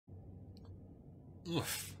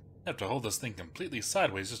Oof. I have to hold this thing completely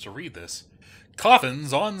sideways just to read this.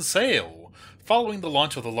 Coffins on sale! Following the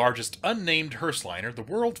launch of the largest unnamed hearse liner, the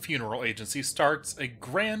World Funeral Agency starts a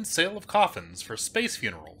grand sale of coffins for space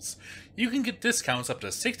funerals. You can get discounts up to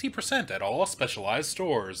 60% at all specialized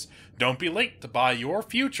stores. Don't be late to buy your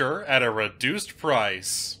future at a reduced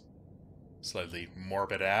price. Slightly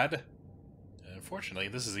morbid ad. Unfortunately,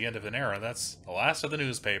 this is the end of an era. That's the last of the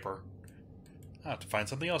newspaper. I'll have to find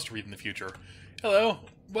something else to read in the future. Hello,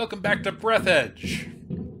 welcome back to Breathedge.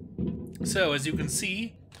 So, as you can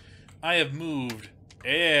see, I have moved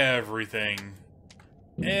everything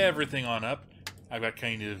on up. I've got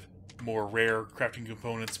kind of more rare crafting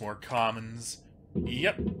components, more commons.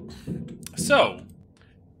 Yep. So,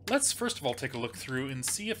 let's first of all take a look through and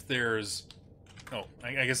see if there's... Oh,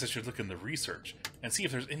 I guess I should look in the research and see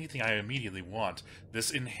if there's anything I immediately want.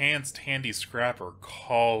 This enhanced handy scrapper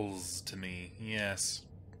calls to me, yes.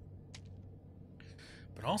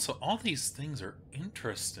 But also, all these things are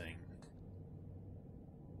interesting.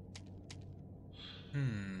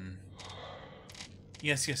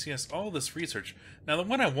 Yes, all this research. Now, the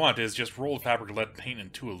one I want is just rolled fabric, lead paint,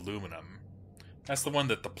 and 2 aluminum. That's the one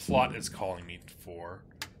that the plot is calling me for.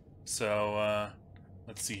 So,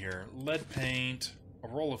 let's see here. Lead paint. A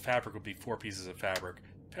roll of fabric would be 4 pieces of fabric.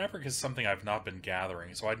 Fabric is something I've not been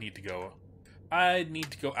gathering, so I'd need to go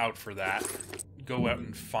out for that. Go out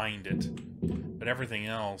and find it. But everything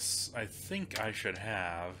else, I think I should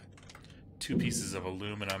have 2 pieces of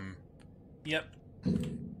aluminum. Yep.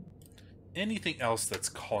 Anything else that's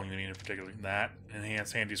calling to me in particular? That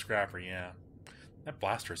enhanced handy scrapper, yeah. That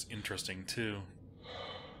blaster is interesting too.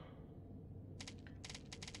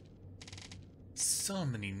 So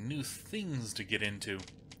many new things to get into.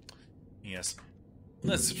 Yes.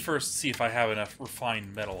 Let's first see if I have enough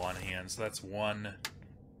refined metal on hand. So that's 1,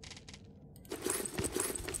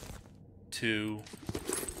 2,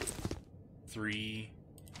 3.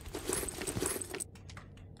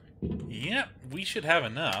 Yep, we should have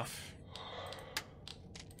enough.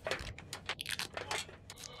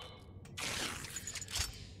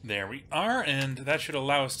 There we are, and that should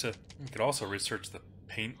allow us to... We could also research the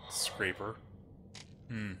paint scraper.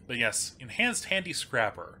 But yes, enhanced handy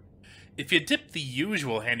scrapper. If you dip the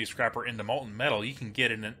usual handy scrapper into molten metal, you can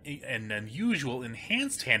get an unusual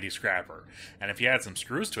enhanced handy scrapper. And if you add some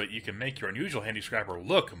screws to it, you can make your unusual handy scrapper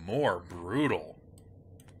look more brutal.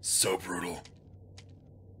 So brutal.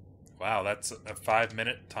 Wow, that's a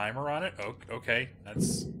 5-minute timer on it? Okay,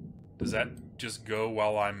 that's... Does that just go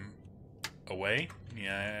while I'm away?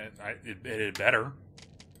 Yeah, it had better.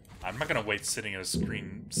 I'm not going to wait sitting at a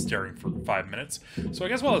screen staring for 5 minutes. So I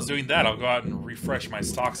guess while I was doing that, I'll go out and refresh my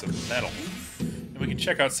stocks of metal. And we can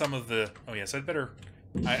check out some of the... Oh yes, I'd better...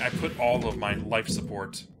 I put all of my life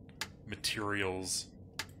support materials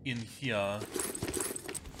in here.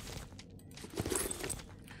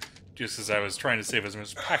 Just as I was trying to save as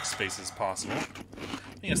much pack space as possible.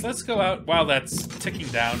 Yes, let's go out while that's ticking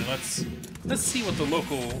down, and let's see what the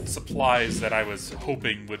local supplies that I was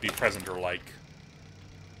hoping would be present are like.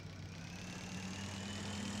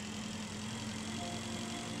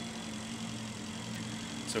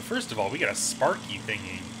 So first of all, we got a sparky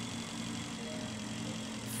thingy.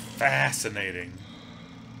 Fascinating.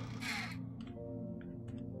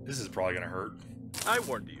 This is probably gonna hurt. I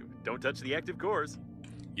warned you. Don't touch the active cores.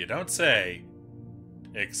 You don't say.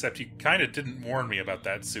 Except you kind of didn't warn me about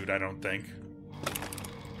that suit, I don't think.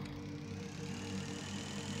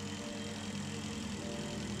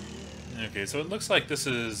 Okay, so it looks like this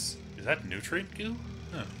is... Is that nutrient goo?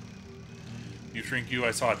 Huh. Nutrient goo,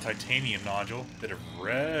 I saw a titanium nodule. Bit of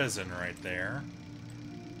resin right there.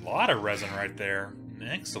 A lot of resin right there.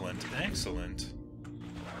 Excellent, excellent.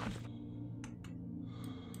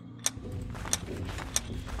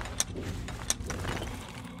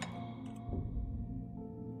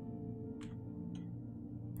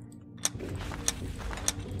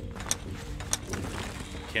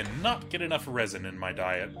 Cannot get enough resin in my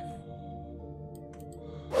diet.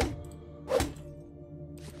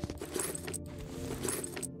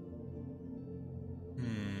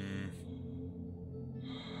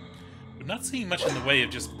 I'm not seeing much in the way of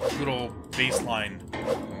just good old baseline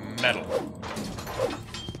metal.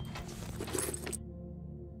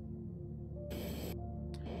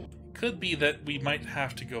 Could be that we might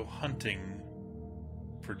have to go hunting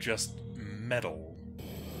for just metal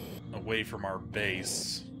away from our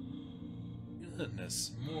base.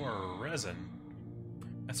 Goodness, more resin.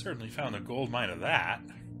 I certainly found a gold mine of that.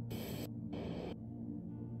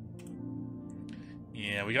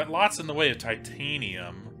 Yeah, we got lots in the way of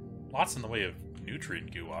titanium. Lots in the way of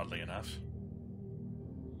nutrient goo, oddly enough.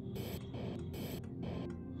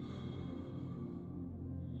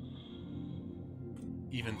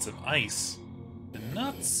 even some ice, but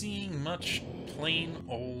not seeing much plain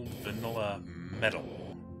old vanilla metal.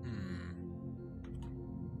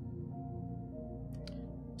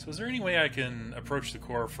 So is there any way I can approach the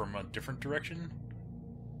core from a different direction?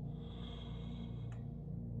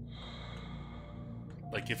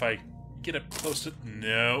 Like if I get up close to...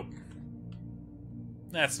 Nope.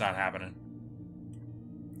 That's not happening.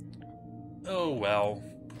 Oh well.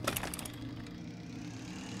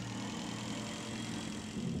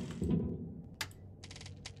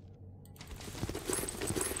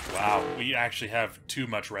 Wow, we actually have too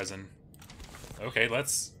much resin. Okay,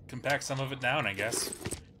 let's compact some of it down, I guess.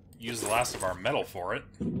 Use the last of our metal for it.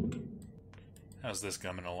 How's this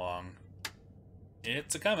coming along?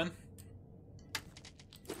 It's a-coming.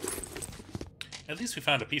 At least we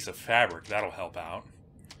found a piece of fabric. That'll help out.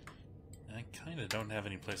 I kind of don't have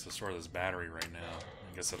any place to store this battery right now.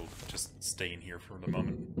 I guess it'll just stay in here for the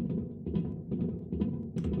moment.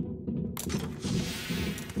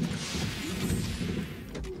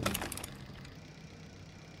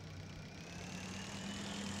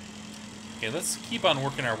 Okay, let's keep on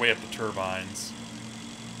working our way up the turbines.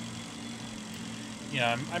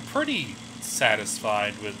 Yeah, I'm pretty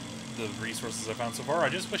satisfied with the resources I found so far. I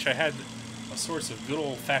just wish I had a source of good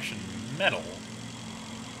old-fashioned metal.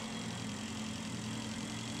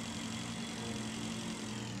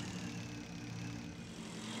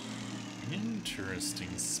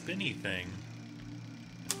 Interesting spinny thing.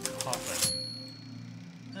 Coffin.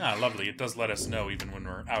 Ah, lovely. It does let us know even when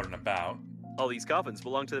we're out and about. All these coffins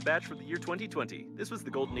belong to the batch from the year 2020. This was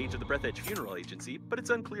the golden age of the Breathedge Funeral Agency, but it's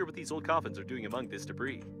unclear what these old coffins are doing among this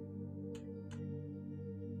debris.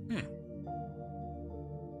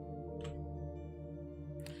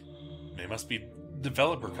 They must be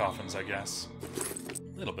developer coffins, I guess.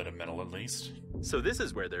 A little bit of metal, at least. So this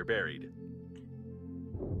is where they're buried.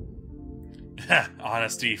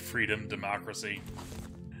 Honesty, freedom, democracy.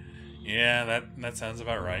 Yeah, that sounds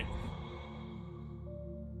about right.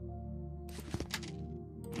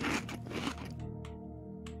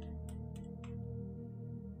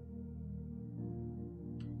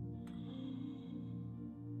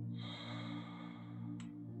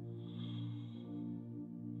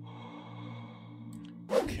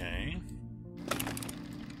 Okay.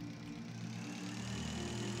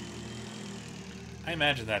 I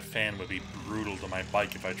imagine that fan would be brutal to my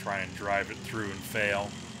bike if I try and drive it through and fail.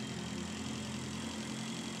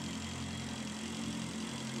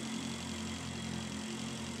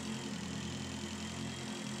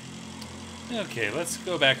 Okay, let's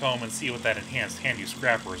go back home and see what that enhanced handy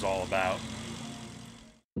scrapper is all about.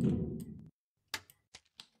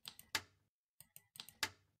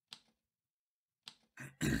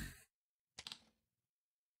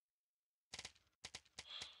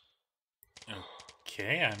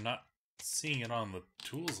 Okay, I'm not seeing it on the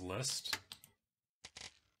tools list.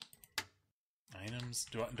 Items.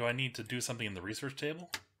 Do I need to do something in the research table?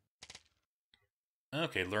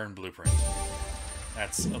 Okay, learn blueprint.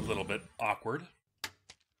 That's a little bit awkward.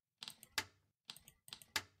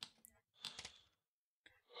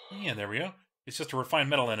 Yeah, there we go. It's just a refined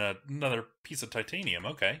metal and another piece of titanium.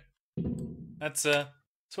 Okay. That's so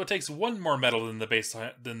it takes one more metal than the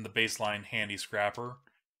baseline handy scrapper.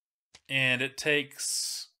 And it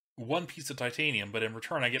takes one piece of titanium, but in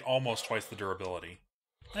return I get almost twice the durability.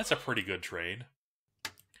 That's a pretty good trade.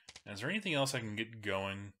 Is there anything else I can get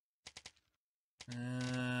going?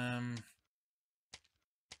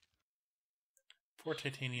 4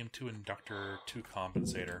 titanium, 2 inductor, 2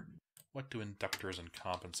 compensator. What do inductors and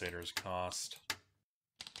compensators cost?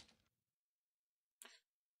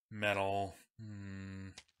 Metal.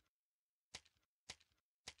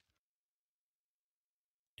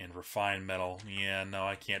 And refined metal. Yeah, no,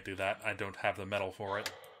 I can't do that. I don't have the metal for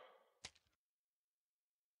it.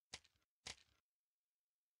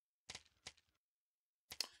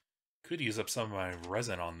 Could use up some of my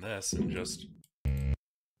resin on this and just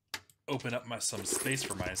open up some space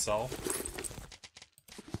for myself.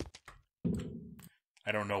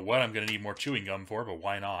 I don't know what I'm going to need more chewing gum for, but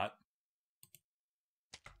why not?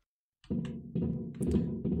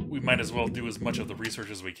 We might as well do as much of the research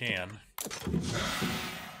as we can.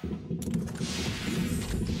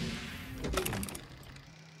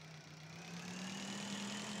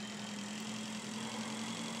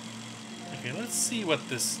 Okay, let's see what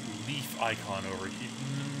this leaf icon over here...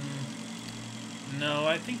 No,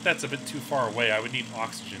 I think that's a bit too far away. I would need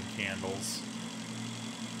oxygen candles.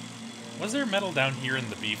 Was there metal down here in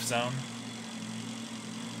the beef zone?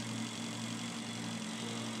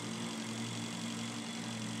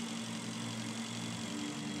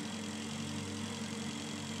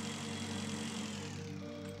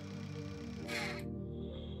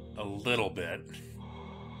 little bit.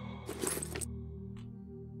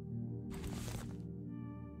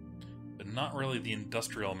 But not really the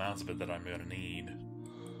industrial amounts of it that I'm going to need.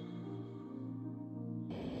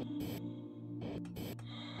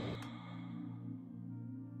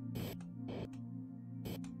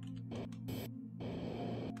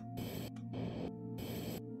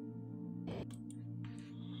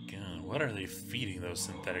 God, what are they feeding those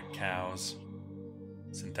synthetic cows?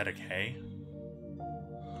 Synthetic hay?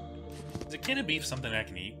 Is a can of beef something I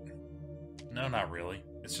can eat? No, not really.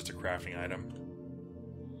 It's just a crafting item.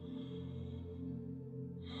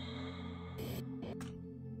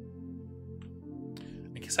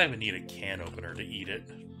 I guess I would need a can opener to eat it.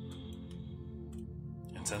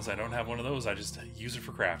 And since I don't have one of those, I just use it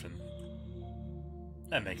for crafting.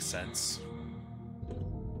 That makes sense.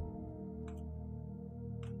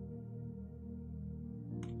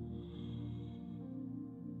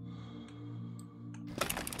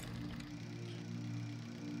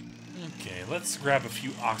 Okay, let's grab a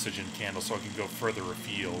few oxygen candles so I can go further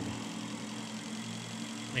afield.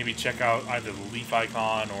 Maybe check out either the leaf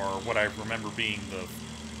icon or what I remember being the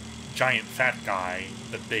giant fat guy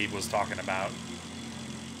that Babe was talking about.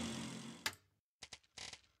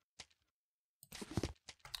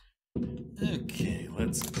 Okay,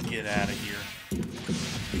 let's get out of here.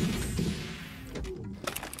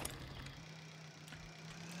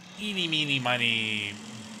 Eeny, meeny, miny...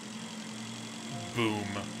 Boom.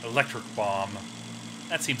 Electric bomb.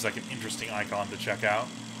 That seems like an interesting icon to check out.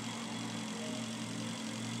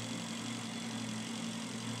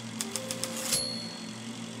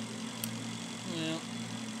 Well,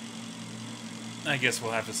 I guess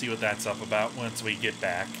we'll have to see what that's up about once we get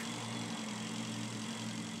back.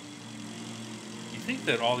 You think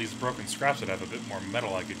that all these broken scraps would have a bit more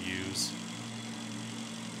metal I could use.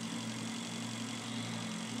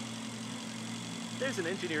 There's an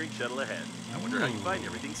engineering shuttle ahead. I wonder how you find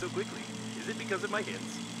everything so quickly. Is it because of my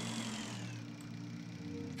hints?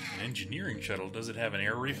 An engineering shuttle? Does it have an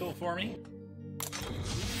air refill for me?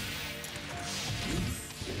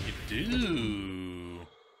 You do.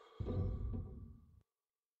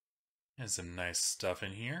 There's some nice stuff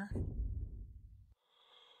in here.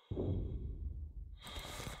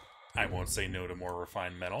 I won't say no to more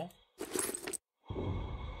refined metal.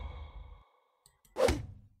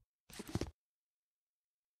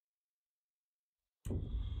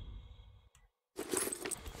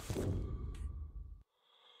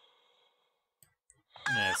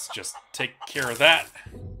 Let's just take care of that.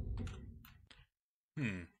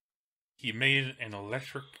 He made an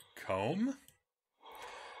electric comb?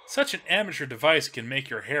 Such an amateur device can make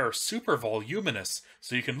your hair super voluminous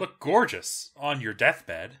so you can look gorgeous on your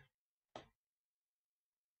deathbed.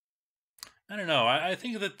 I don't know, I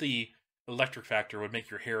think that the electric factor would make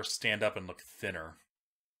your hair stand up and look thinner.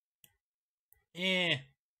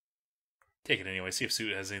 Take it anyway, see if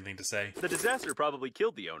Suit has anything to say. The disaster probably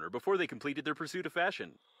killed the owner before they completed their pursuit of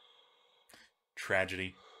fashion.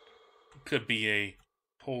 Tragedy. Could be a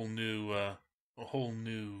whole new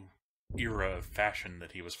era of fashion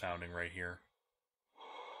that he was founding right here.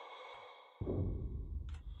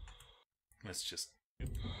 Let's just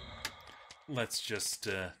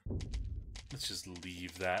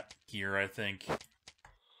leave that here, I think.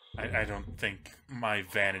 I don't think my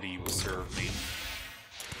vanity will serve me.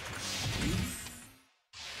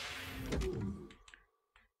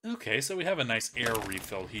 Okay, so we have a nice air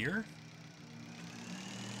refill here.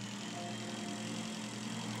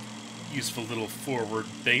 Useful little forward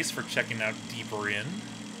base for checking out deeper in.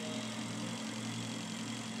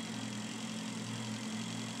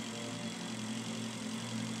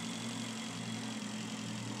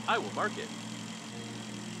 I will mark it.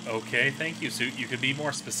 Okay, thank you, Suit. You could be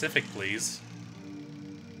more specific, please.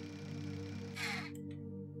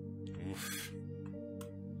 Oof.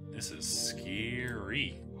 This is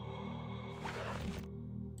scary.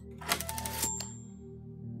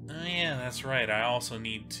 Oh yeah, that's right. I also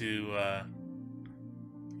need to,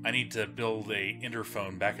 I need to build a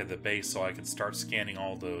interphone back at the base so I can start scanning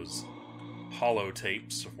all those holo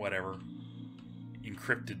tapes, whatever.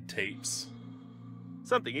 Encrypted tapes.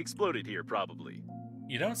 Something exploded here, probably.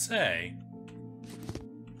 You don't say.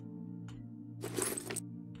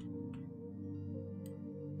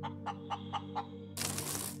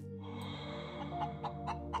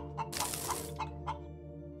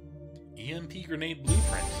 EMP grenade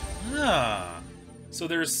blueprint. Ah. So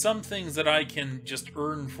there's some things that I can just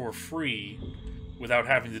earn for free without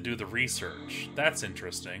having to do the research. That's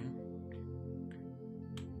interesting.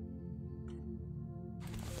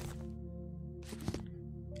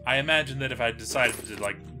 I imagine that if I decided to,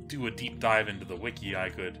 like, do a deep dive into the wiki, I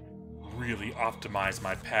could really optimize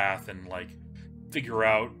my path and, like, figure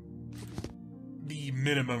out the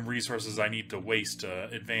minimum resources I need to waste to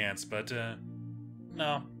advance, but,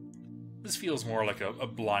 no. This feels more like a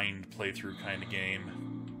blind playthrough kind of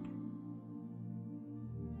game.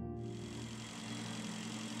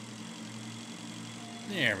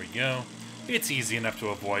 There we go. It's easy enough to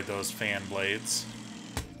avoid those fan blades.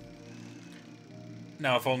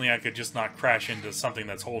 Now, if only I could just not crash into something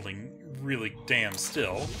that's holding really damn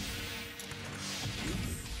still.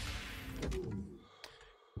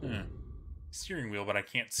 Steering wheel, but I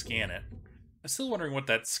can't scan it. I'm still wondering what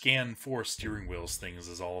that scan for steering wheels things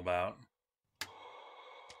is all about.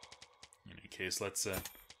 In any case, let's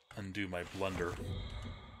undo my blunder.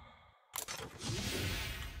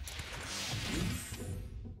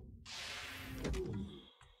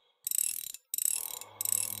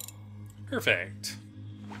 Perfect.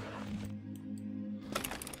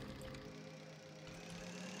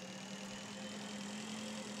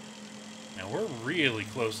 Now we're really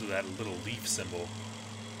close to that little leaf symbol.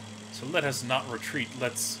 So let us not retreat.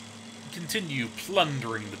 Let's continue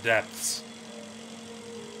plundering the depths.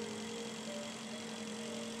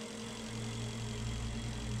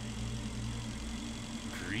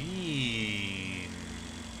 Green.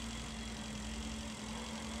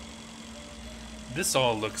 This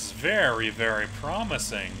all looks very, very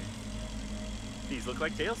promising. These look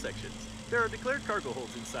like tail sections. There are declared cargo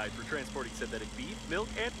holds inside for transporting synthetic beef, milk,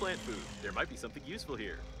 and plant food. There might be something useful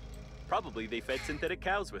here. Probably they fed synthetic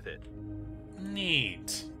cows with it.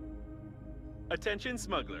 Neat. Attention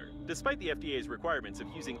smuggler. Despite the FDA's requirements of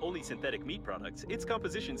using only synthetic meat products, its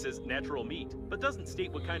composition says natural meat, but doesn't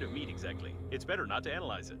state what kind of meat exactly. It's better not to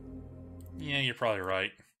analyze it. Yeah, you're probably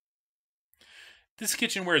right. This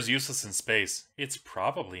kitchenware is useless in space. It's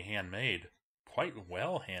probably handmade. Quite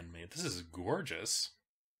well handmade. This is gorgeous.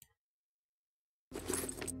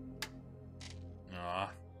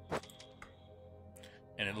 Ah.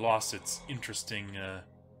 And it lost its interesting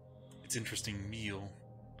meal.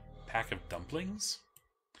 Pack of dumplings?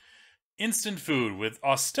 Instant food with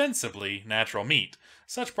ostensibly natural meat.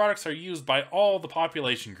 Such products are used by all the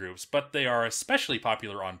population groups, but they are especially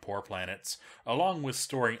popular on poor planets, along with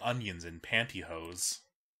storing onions in pantyhose.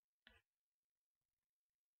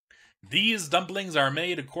 These dumplings are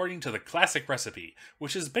made according to the classic recipe,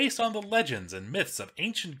 which is based on the legends and myths of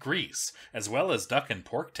ancient Greece, as well as duck and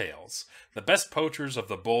pork tails. The best poachers of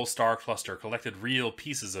the Bull Star Cluster collected real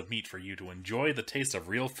pieces of meat for you to enjoy the taste of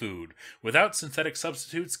real food, without synthetic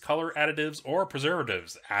substitutes, color additives, or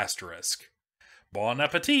preservatives. Asterisk. Bon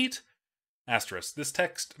appetit! Asterisk. This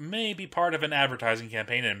text may be part of an advertising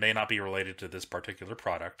campaign and may not be related to this particular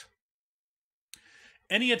product.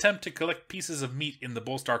 Any attempt to collect pieces of meat in the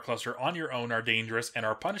Bull Star Cluster on your own are dangerous and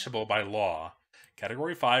are punishable by law.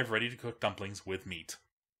 Category 5, ready-to-cook dumplings with meat.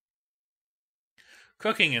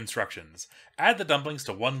 Cooking instructions. Add the dumplings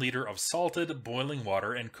to 1 liter of salted, boiling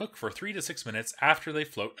water and cook for 3 to 6 minutes after they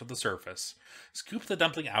float to the surface. Scoop the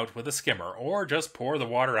dumpling out with a skimmer, or just pour the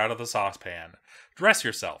water out of the saucepan. Dress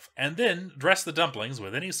yourself, and then dress the dumplings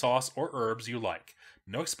with any sauce or herbs you like.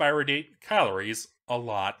 No expiry date, calories, a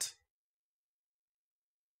lot.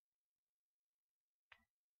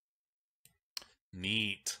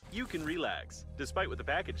 Neat. You can relax. Despite what the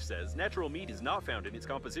package says, natural meat is not found in its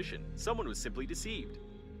composition. Someone was simply deceived.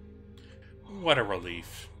 What a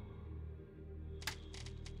relief.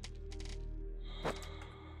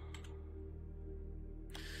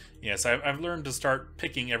 Yes, I've learned to start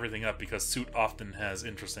picking everything up because Suit often has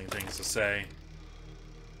interesting things to say.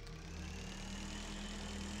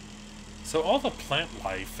 So all the plant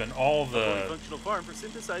life and all the... functional farm for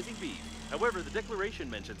synthesizing beef. However, the declaration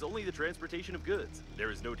mentions only the transportation of goods.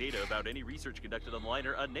 There is no data about any research conducted on the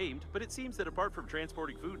liner unnamed, but it seems that apart from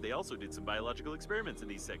transporting food, they also did some biological experiments in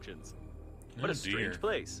these sections. What a strange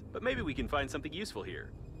place, but maybe we can find something useful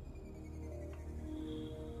here.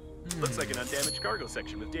 Looks like an undamaged cargo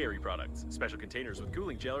section with dairy products. Special containers with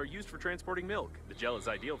cooling gel are used for transporting milk. The gel is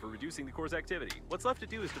ideal for reducing the core's activity. What's left to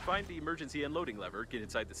do is to find the emergency unloading lever, get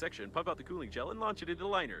inside the section, pump out the cooling gel, and launch it into the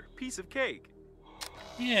liner. Piece of cake!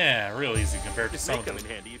 Yeah, real easy compared to some of them. It may come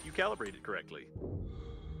in handy if you calibrate it correctly.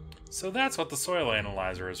 So that's what the soil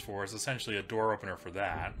analyzer is for. It's essentially a door opener for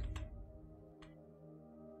that.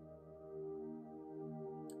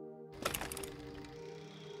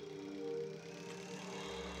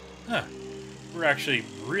 Huh. We're actually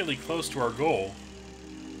really close to our goal.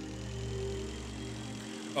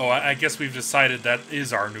 Oh, I guess we've decided that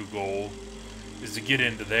is our new goal, is to get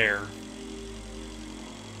into there.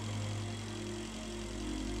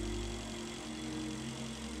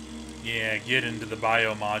 Yeah, get into the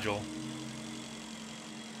bio module.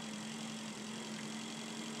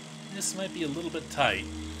 This might be a little bit tight.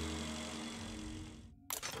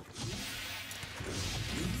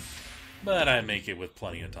 But I make it with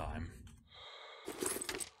plenty of time.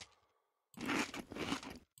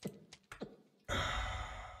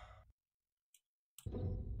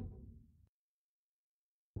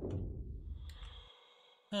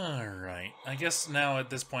 Alright, I guess now at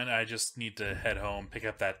this point I just need to head home, pick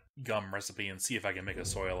up that gum recipe, and see if I can make a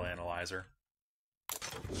soil analyzer.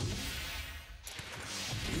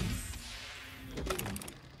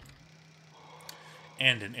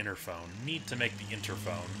 And an interphone. Need to make the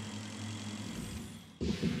interphone.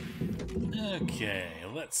 Okay,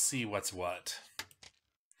 let's see what's what.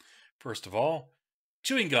 First of all,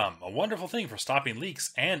 chewing gum, a wonderful thing for stopping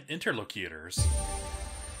leaks and interlocutors.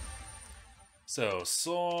 So,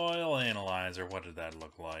 soil analyzer, what did that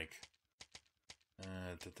look like?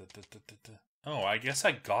 Oh, I guess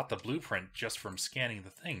I got the blueprint just from scanning the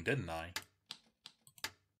thing, didn't I?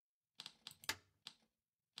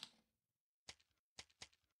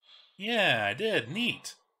 Yeah, I did.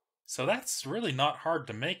 Neat. So that's really not hard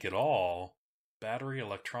to make at all. Battery,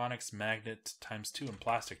 electronics, magnet ×2, and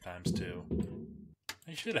plastic ×2.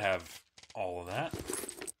 I should have all of that.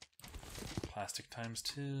 Plastic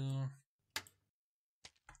 ×2.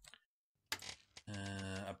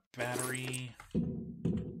 A battery.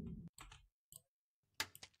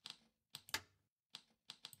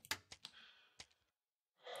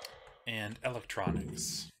 And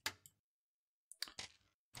electronics.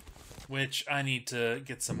 Which I need to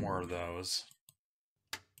get some more of those.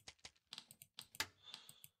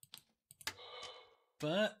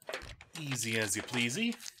 But easy as you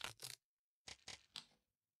pleasy.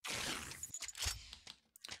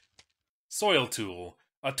 Soil tool.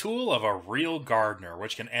 A tool of a real gardener,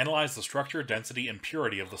 which can analyze the structure, density, and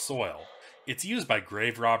purity of the soil. It's used by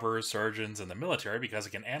grave robbers, surgeons, and the military because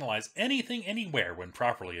it can analyze anything anywhere when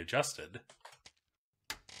properly adjusted.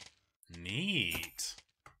 Neat.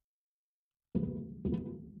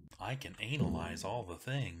 I can analyze all the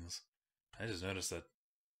things. I just noticed that,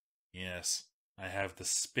 yes, I have the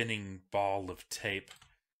spinning ball of tape.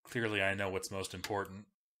 Clearly I know what's most important.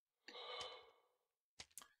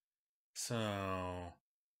 So,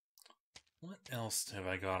 what else have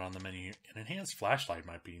I got on the menu? An enhanced flashlight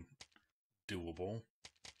might be doable.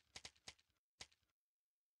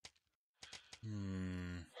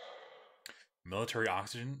 Military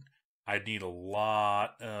oxygen? I'd need a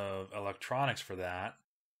lot of electronics for that.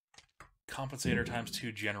 Compensator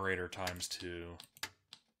 ×2, generator ×2.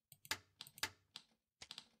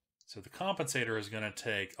 So the compensator is going to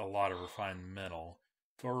take a lot of refined metal.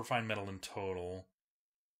 4 refined metal in total.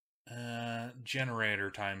 Generator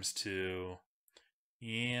 ×2.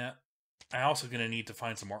 Yeah. I'm also going to need to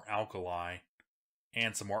find some more alkali.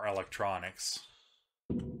 And some more electronics.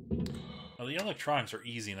 Well, the electronics are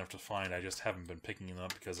easy enough to find. I just haven't been picking them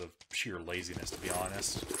up because of sheer laziness, to be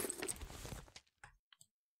honest.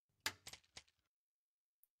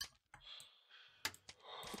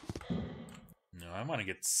 No, I want to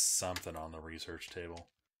get something on the research table.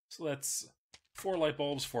 So let's... 4 light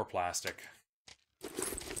bulbs, 4 plastic.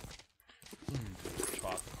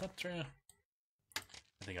 I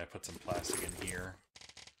think I put some plastic in here.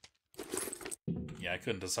 Yeah, I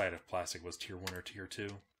couldn't decide if plastic was tier 1 or tier 2.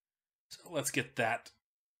 So let's get that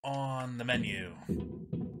on the menu.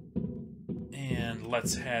 And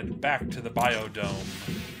let's head back to the biodome.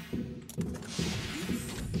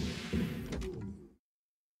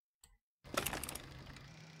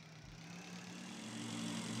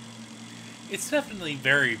 It's definitely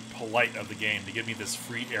very polite of the game to give me this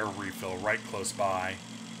free air refill right close by.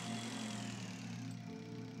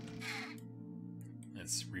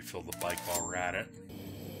 Let's refill the bike while we're at it.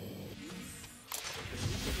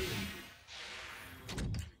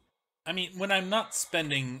 I mean, when I'm not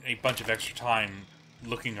spending a bunch of extra time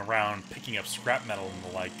looking around, picking up scrap metal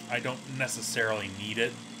and the like, I don't necessarily need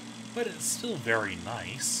it, but it's still very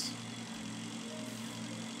nice.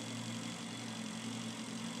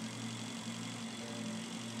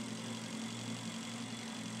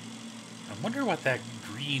 I wonder what that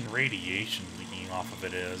green radiation leaking off of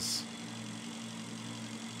it is.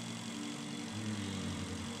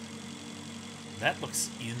 That looks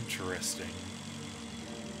interesting.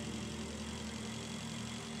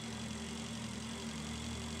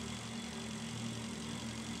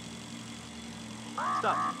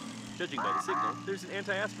 Stop. Judging by the signal, there's an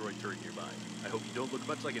anti-asteroid turret nearby. I hope you don't look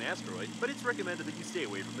much like an asteroid, but it's recommended that you stay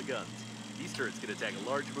away from the guns. These turrets can attack a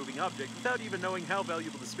large moving object without even knowing how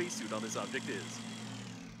valuable the spacesuit on this object is.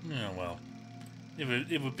 Yeah, well,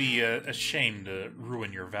 it would be a shame to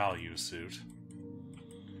ruin your value suit.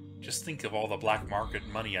 Just think of all the black market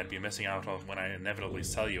money I'd be missing out on when I inevitably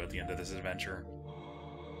sell you at the end of this adventure.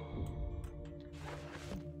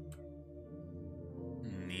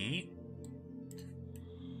 Neat.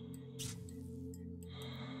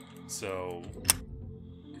 So...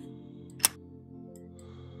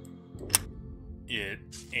 it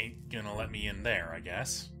ain't gonna let me in there, I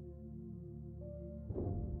guess.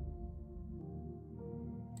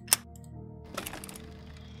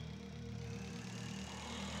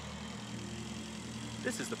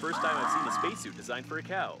 This is the first time I've seen a spacesuit designed for a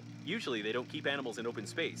cow. Usually they don't keep animals in open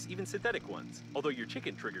space, even synthetic ones. Although your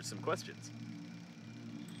chicken triggers some questions.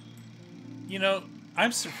 You know,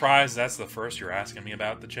 I'm surprised that's the first you're asking me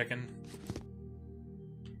about the chicken.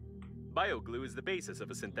 Bioglue is the basis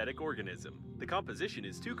of a synthetic organism. The composition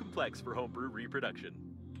is too complex for homebrew reproduction.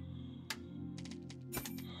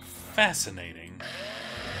 Fascinating.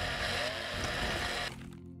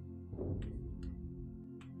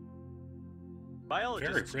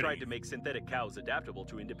 Biologists tried to make synthetic cows adaptable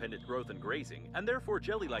to independent growth and grazing, and therefore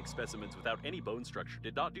jelly-like specimens without any bone structure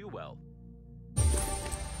did not do well.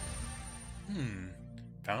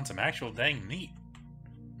 Found some actual dang meat.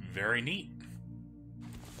 Very neat.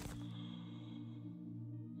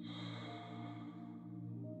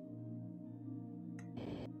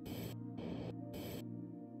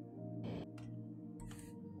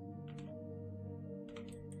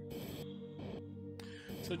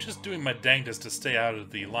 So just doing my dangest to stay out of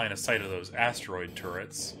the line of sight of those asteroid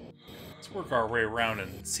turrets. Let's work our way around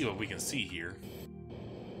and see what we can see here.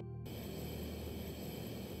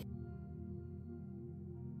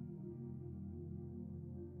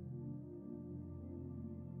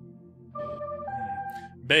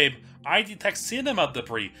 Babe, I detect cinema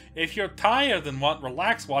debris. If you're tired and want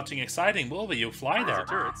relax watching exciting movie, you fly there. There's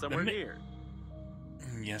a turret somewhere near.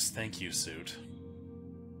 Yes, thank you, Suit.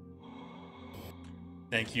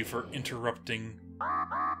 Thank you for interrupting,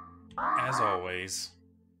 as always.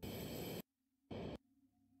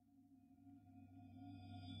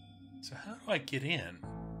 So how do I get in?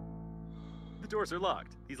 The doors are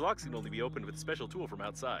locked. These locks can only be opened with a special tool from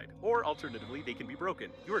outside. Or, alternatively, they can be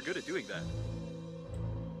broken. You are good at doing that.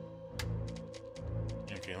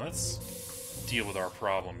 Okay, let's deal with our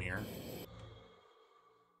problem here.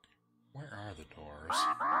 Where are the doors?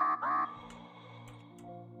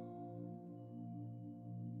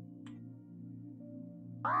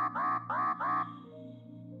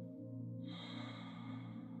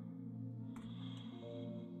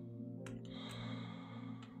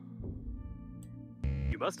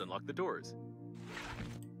 You must unlock the doors.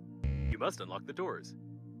 You must unlock the doors.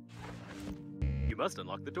 You must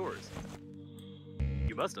unlock the doors.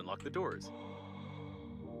 You must unlock the doors.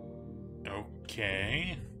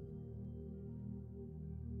 Okay.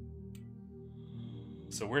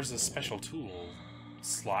 So where's the special tool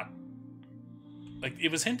slot? Like,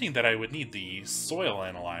 it was hinting that I would need the soil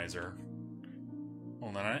analyzer.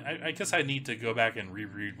 Hold on, I guess I need to go back and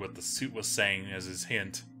reread what the suit was saying as his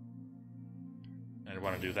hint. I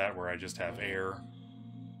want to do that where I just have air.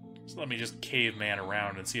 So let me just caveman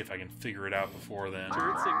around and see if I can figure it out before then.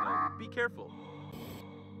 Turret signal. Be careful.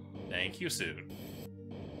 Thank you, Suit.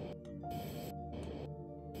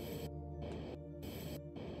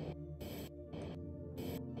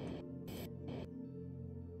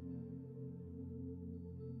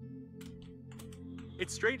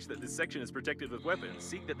 It's strange that this section is protected with weapons,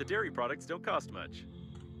 seeing that the dairy products don't cost much.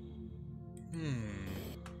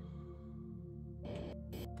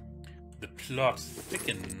 The plot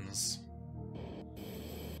thickens.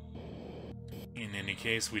 In any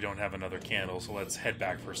case, we don't have another candle, so let's head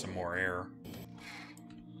back for some more air.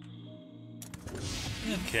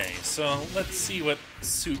 Okay, so let's see what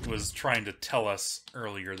Suit was trying to tell us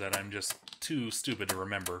earlier that I'm just too stupid to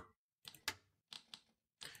remember.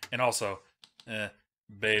 And also,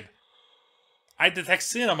 babe, I detect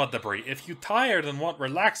cinema debris. If you're tired and want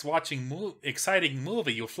relax watching exciting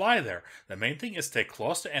movie, you fly there. The main thing is stay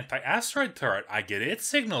close to anti-asteroid turret. I get its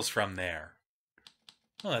signals from there.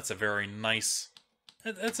 Well, that's a very nice...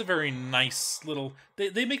 That's a very nice little...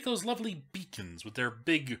 They make those lovely beacons with their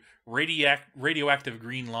big radioactive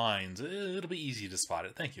green lines. It'll be easy to spot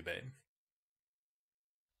it. Thank you, babe.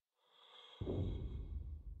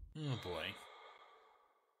 Oh, boy.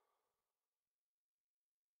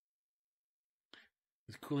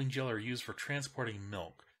 The cooling gel are used for transporting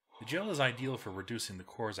milk. The gel is ideal for reducing the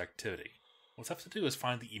core's activity. What's left to do is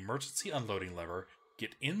find the emergency unloading lever,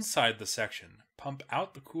 get inside the section, pump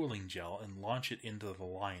out the cooling gel, and launch it into the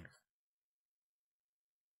liner.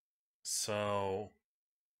 So...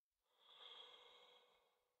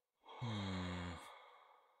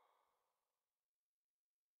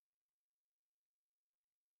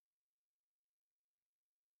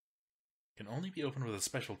 Can only be opened with a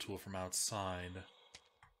special tool from outside.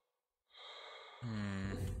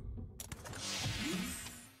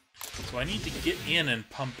 So I need to get in and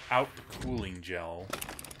pump out the cooling gel,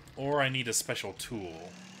 or I need a special tool.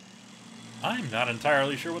 I'm not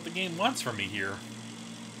entirely sure what the game wants from me here.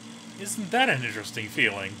 Isn't that an interesting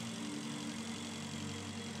feeling?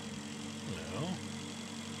 No.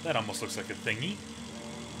 That almost looks like a thingy.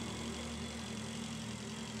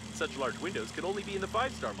 Such large windows could only be in the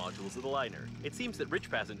 5-star modules of the liner. It seems that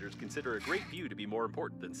rich passengers consider a great view to be more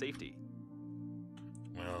important than safety.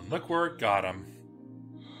 Well, look where it got him.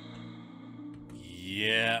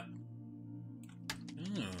 Yeah.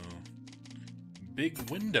 Ooh.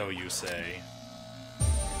 Big window, you say?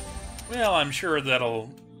 Well, I'm sure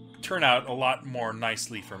that'll turn out a lot more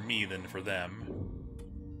nicely for me than for them.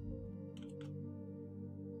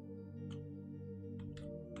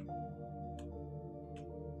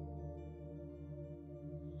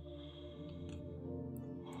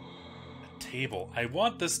 A table. I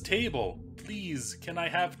want this table! Please, can I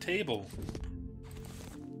have table?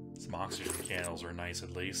 Some oxygen candles are nice,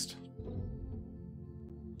 at least.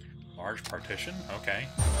 Large partition? Okay.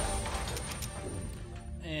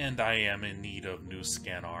 And I am in need of new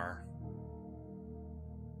scanner.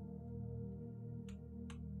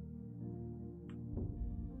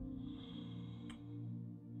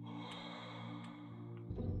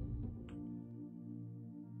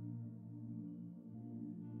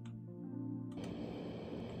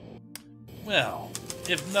 Well,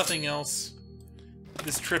 if nothing else,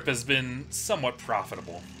 this trip has been somewhat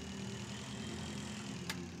profitable.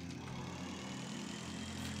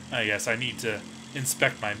 I guess I need to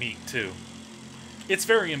inspect my meat, too. It's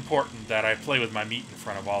very important that I play with my meat in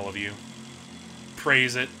front of all of you.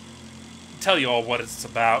 Praise it, tell you all what it's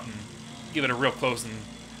about, and give it a real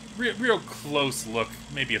close look,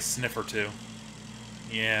 maybe a sniff or two.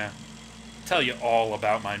 Yeah, tell you all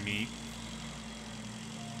about my meat.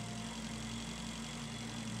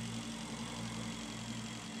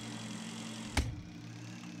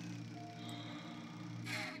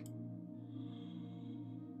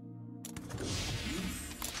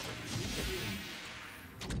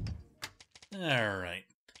 Alright.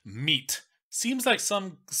 Meat. Seems like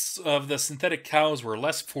some of the synthetic cows were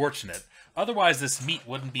less fortunate. Otherwise, this meat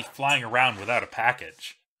wouldn't be flying around without a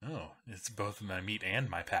package. Oh, it's both my meat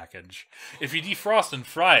and my package. If you defrost and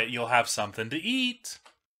fry it, you'll have something to eat.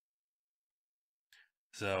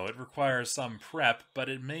 So, it requires some prep, but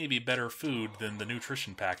it may be better food than the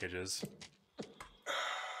nutrition packages.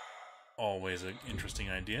 Always an interesting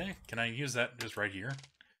idea. Can I use that just right here?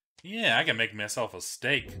 Yeah, I can make myself a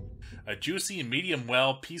steak. A juicy,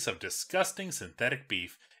 medium-well piece of disgusting synthetic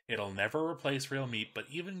beef. It'll never replace real meat, but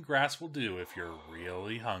even grass will do if you're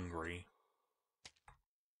really hungry.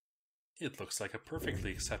 It looks like a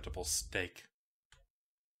perfectly acceptable steak.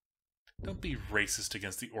 Don't be racist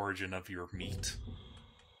against the origin of your meat.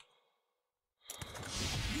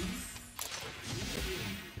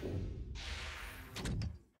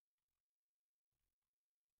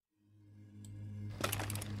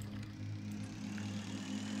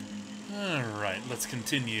 Alright, let's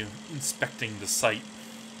continue inspecting the site.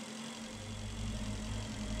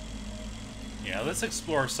 Yeah, let's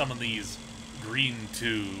explore some of these green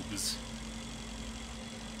tubes.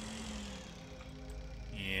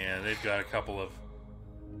 Yeah, they've got a couple of...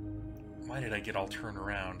 Why did I get all turned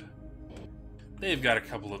around? They've got a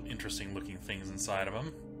couple of interesting looking things inside of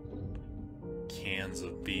them. Cans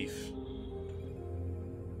of beef.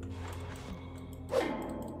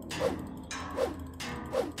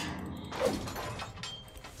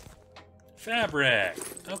 Fabric!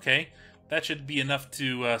 Okay, that should be enough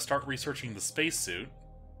to start researching the spacesuit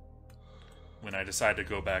when I decide to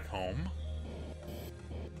go back home.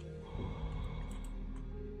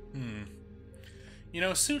 You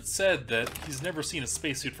know, Suit said that he's never seen a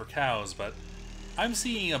spacesuit for cows, but I'm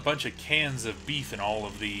seeing a bunch of cans of beef in all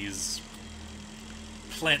of these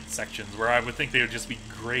plant sections where I would think they would just be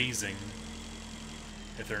grazing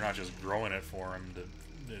if they're not just growing it for him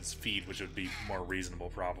as feed, which would be more reasonable,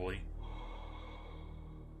 probably.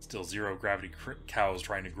 Still, zero-gravity cows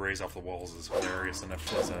trying to graze off the walls is hilarious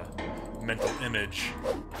enough as a mental image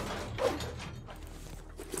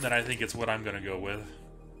that I think it's what I'm going to go with.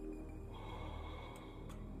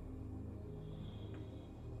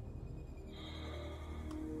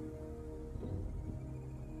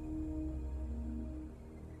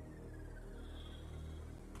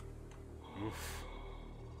 Oof.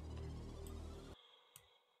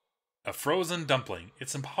 A frozen dumpling.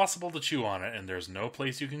 It's impossible to chew on it, and there's no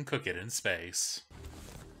place you can cook it in space.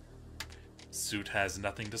 Suit has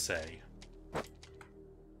nothing to say.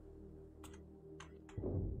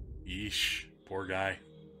 Yeesh, poor guy.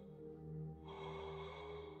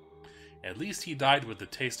 At least he died with the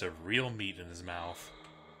taste of real meat in his mouth.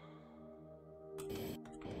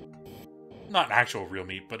 Not actual real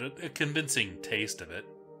meat, but a convincing taste of it.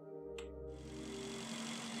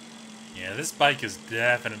 Yeah, this bike is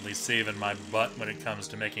definitely saving my butt when it comes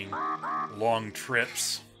to making long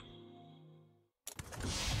trips.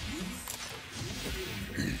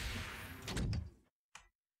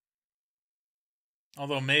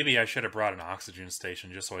 Although maybe I should have brought an oxygen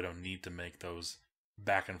station just so I don't need to make those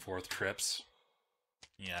back and forth trips.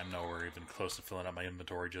 Yeah, I'm nowhere even close to filling up my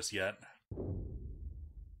inventory just yet.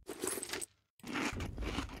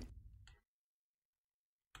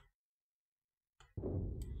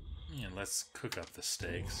 Yeah, let's cook up the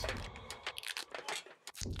steaks.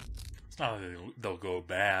 It's not like they'll go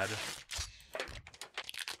bad.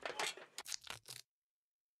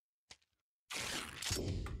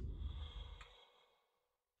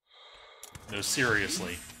 No,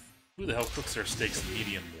 seriously. Who the hell cooks their steaks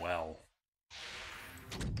medium well?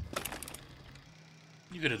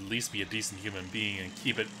 You could at least be a decent human being and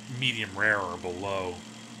keep it medium rare or below.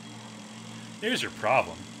 There's your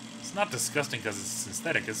problem. It's not disgusting because it's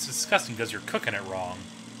synthetic, it's disgusting because you're cooking it wrong.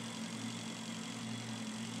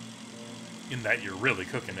 In that you're really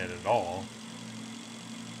cooking it at all.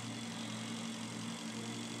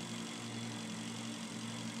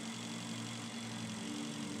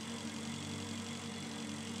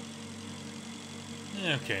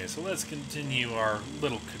 Okay, so let's continue our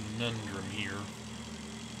little conundrum here.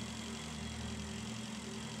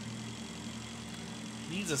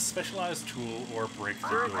 Needs a specialized tool or break the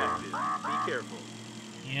door. Be careful.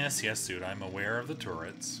 Yes, yes, dude, I'm aware of the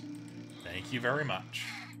turrets. Thank you very much.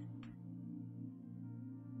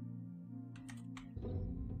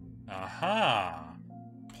 Aha!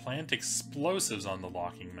 Plant explosives on the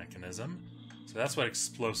locking mechanism. So that's what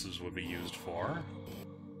explosives would be used for.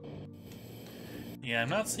 Yeah, I'm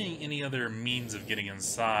not seeing any other means of getting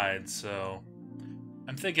inside, so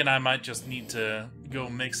I'm thinking I might just need to go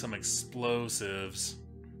make some explosives.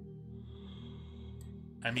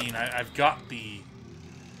 I mean, I've got the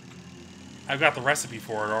recipe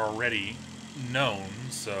for it already known,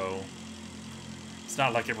 so it's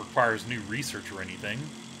not like it requires new research or anything.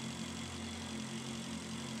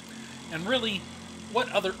 And really,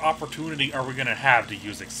 what other opportunity are we going to have to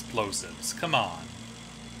use explosives? Come on.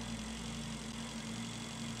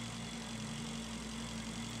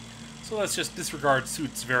 So let's just disregard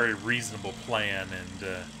Suit's very reasonable plan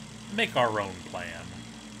and make our own plan.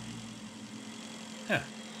 Huh.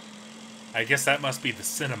 I guess that must be the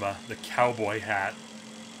cinema, the cowboy hat.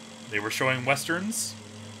 They were showing westerns?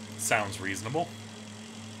 Sounds reasonable.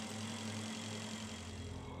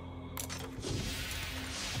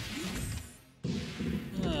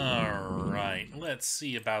 Alright, let's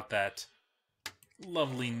see about that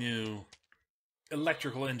lovely new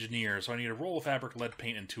electrical engineer. So I need a roll of fabric, lead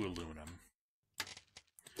paint, and 2 aluminum.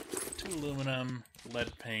 2 aluminum,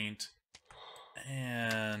 lead paint,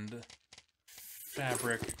 and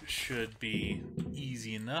fabric should be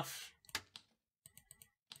easy enough.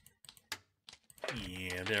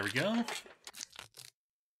 Yeah, there we go.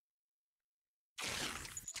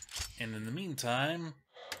 And in the meantime,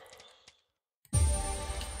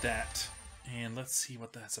 that. And let's see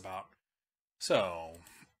what that's about. So,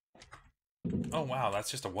 oh wow,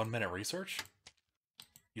 that's just a 1-minute research?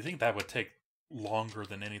 You think that would take longer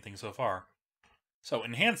than anything so far. So,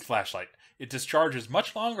 enhanced flashlight. It discharges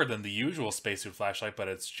much longer than the usual spacesuit flashlight, but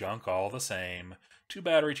it's junk all the same. 2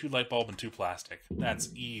 battery, 2 light bulb, and 2 plastic. That's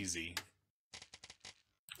easy.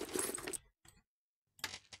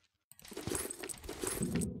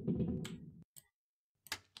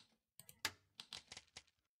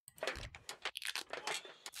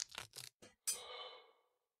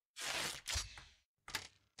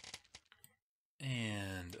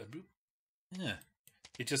 And a boop. Yeah.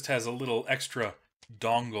 It just has a little extra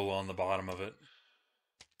dongle on the bottom of it.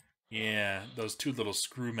 Yeah, those 2 little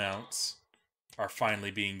screw mounts are finally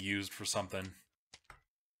being used for something.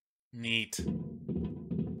 Neat.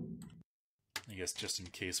 I guess just in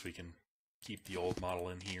case we can keep the old model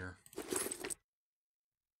in here.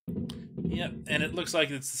 Yep, and it looks like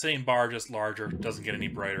it's the same bar, just larger. Doesn't get any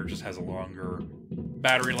brighter, just has a longer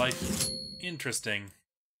battery life. Interesting.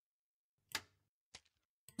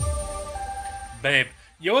 Babe,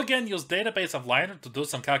 you again use database of liner to do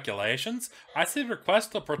some calculations? I see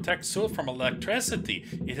request to protect suit from electricity.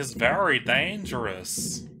 It is very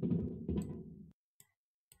dangerous.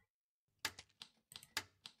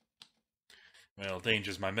 Well,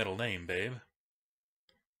 danger's my middle name, babe.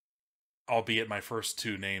 Albeit my first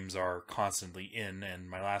 2 names are constantly in, and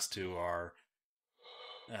my last 2 are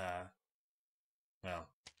Well,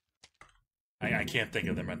 I can't think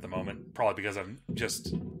of them at the moment. Probably because I'm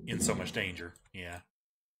just in so much danger. Yeah.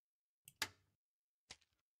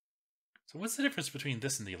 So what's the difference between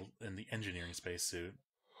this and the engineering spacesuit?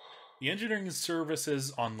 The engineering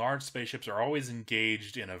services on large spaceships are always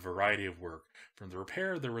engaged in a variety of work, from the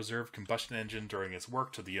repair of the reserve combustion engine during its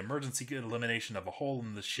work to the emergency elimination of a hole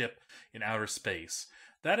in the ship in outer space.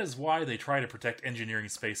 That is why they try to protect engineering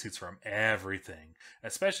spacesuits from everything,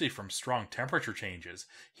 especially from strong temperature changes.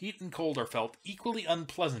 Heat and cold are felt equally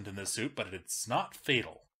unpleasant in this suit, but it's not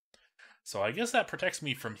fatal. So I guess that protects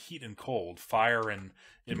me from heat and cold, fire, and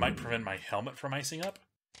it might prevent my helmet from icing up.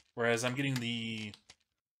 Whereas I'm getting the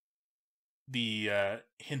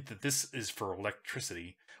hint that this is for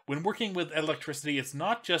electricity. When working with electricity, it's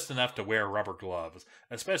not just enough to wear rubber gloves,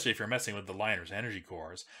 especially if you're messing with the liner's energy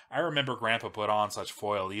cores. I remember Grandpa put on such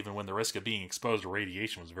foil even when the risk of being exposed to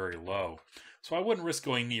radiation was very low, so I wouldn't risk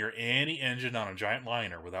going near any engine on a giant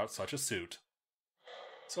liner without such a suit.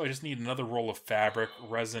 So I just need another roll of fabric,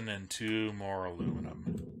 resin, and 2 more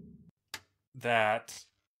aluminum. That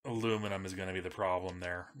aluminum is going to be the problem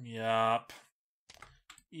there. Yup.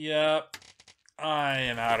 I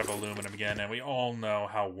am out of aluminum again, and we all know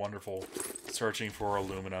how wonderful searching for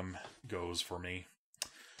aluminum goes for me.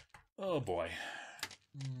 Oh boy.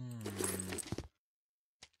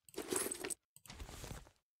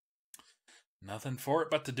 Nothing for it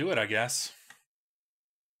but to do it, I guess.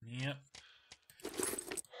 Yep.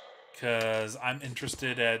 Because I'm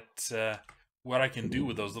interested at what I can do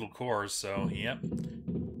with those little cores, so yep.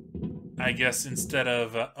 I guess instead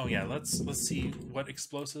of oh yeah, let's see what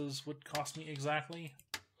explosives would cost me exactly.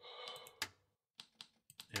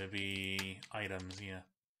 It would be items, yeah.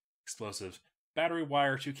 Explosives. Battery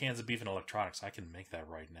wire, 2 cans of beef, and electronics. I can make that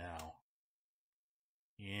right now.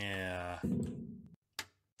 Yeah.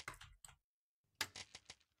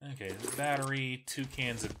 Okay, battery, 2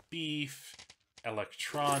 cans of beef,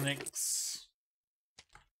 electronics,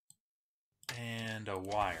 and a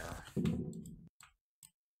wire.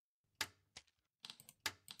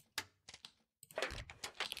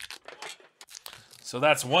 So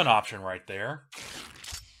that's one option right there,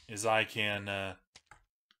 is I can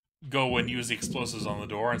go and use the explosives on the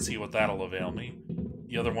door and see what that'll avail me.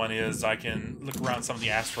 The other one is I can look around some of the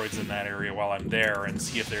asteroids in that area while I'm there and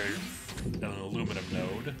see if there's an aluminum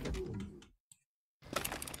node.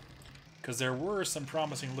 Because there were some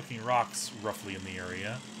promising looking rocks roughly in the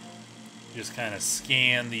area. Just kind of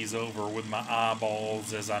scan these over with my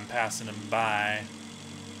eyeballs as I'm passing them by.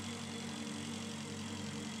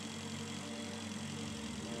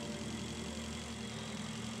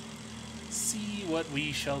 See what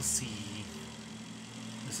we shall see.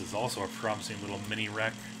 This is also a promising little mini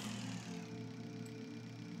wreck.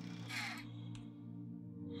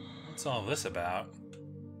 What's all this about?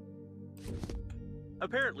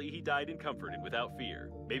 Apparently, he died in comfort and without fear.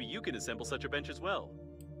 Maybe you can assemble such a bench as well.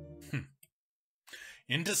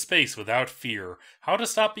 Into space without fear. How to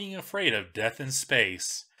stop being afraid of death in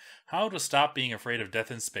space. How to Stop Being Afraid of Death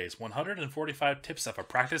in Space. 145 Tips of a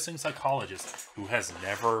Practicing Psychologist Who Has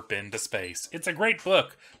Never Been to Space. It's a great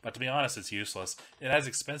book, but to be honest, it's useless. It has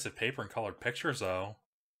expensive paper and colored pictures, though.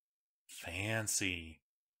 Fancy.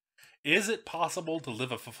 Is it possible to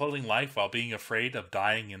live a fulfilling life while being afraid of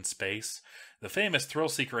dying in space? The famous thrill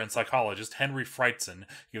seeker and psychologist Henry Frietzen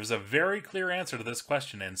gives a very clear answer to this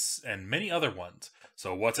question and many other ones.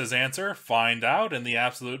 So what's his answer? Find out in the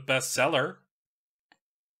absolute bestseller.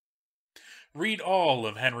 Read all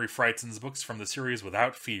of Henry Frietzen's books from the series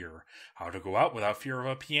Without Fear. How to go out without fear of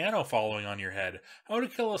a piano falling on your head. How to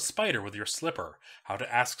kill a spider with your slipper. How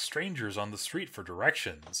to ask strangers on the street for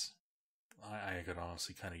directions. I could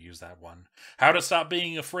honestly kind of use that one. How to Stop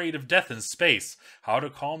Being Afraid of Death in Space. How to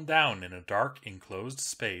Calm Down in a Dark, Enclosed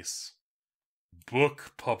Space.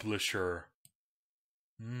 Book publisher.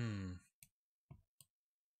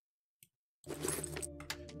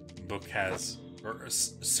 Book has... or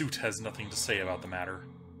suit has nothing to say about the matter.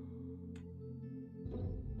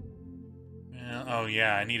 Oh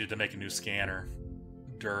yeah, I needed to make a new scanner.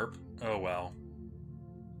 Derp. Oh well.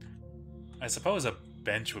 I suppose a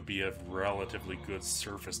bench would be a relatively good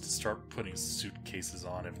surface to start putting suitcases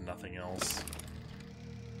on, if nothing else.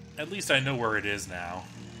 At least I know where it is now.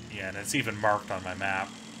 Yeah, and it's even marked on my map.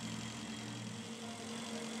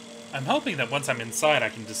 I'm hoping that once I'm inside I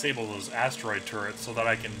can disable those asteroid turrets so that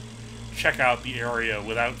I can check out the area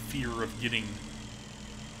without fear of getting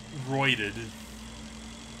roided.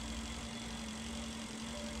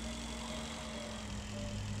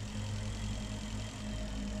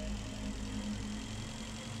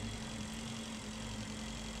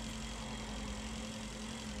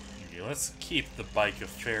 Okay, let's keep the bike a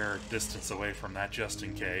fair distance away from that just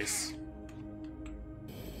in case.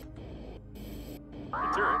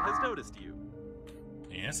 The turret has noticed you.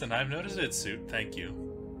 Yes, and I've noticed it, Suit. Thank you.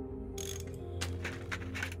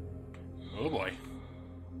 Oh boy.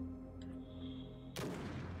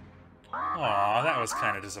 Aw, that was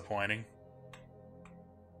kind of disappointing.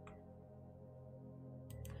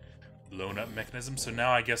 Blown up mechanism, so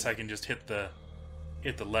now I guess I can just hit the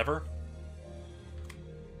lever.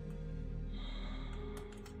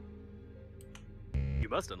 You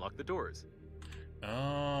must unlock the doors. Oh,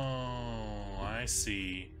 I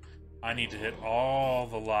see. I need to hit all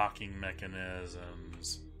the locking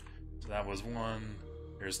mechanisms. So that was one.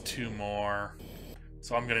 There's two more.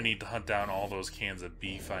 So I'm gonna need to hunt down all those cans of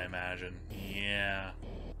beef, I imagine. Yeah.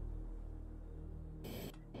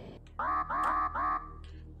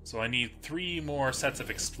 So I need 3 more sets of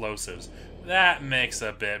explosives. That makes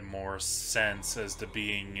a bit more sense as to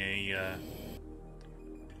being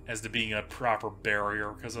a proper barrier,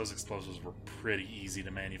 because those explosives were pretty easy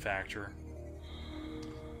to manufacture.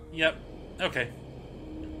 Yep. Okay.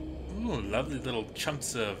 Ooh, lovely little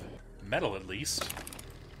chunks of metal at least.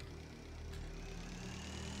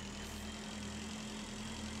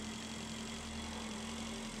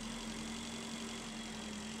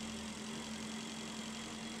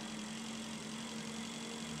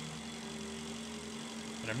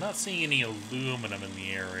 But I'm not seeing any aluminum in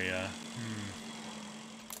the area.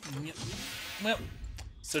 Well,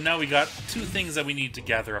 so now we got 2 things that we need to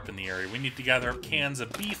gather up in the area. We need to gather up cans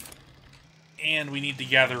of beef, and we need to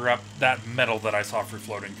gather up that metal that I saw free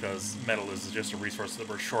floating, because metal is just a resource that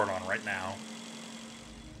we're short on right now.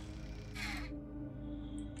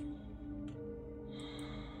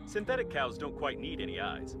 Synthetic cows don't quite need any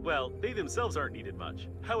eyes. Well, they themselves aren't needed much.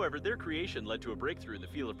 However, their creation led to a breakthrough in the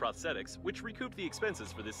field of prosthetics, which recouped the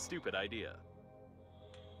expenses for this stupid idea.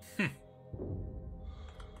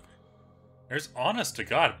 There's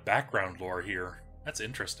honest-to-God background lore here. That's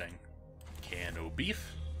interesting. Can of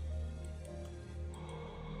beef.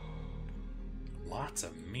 Lots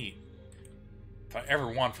of meat. If I ever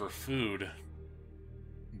want for food,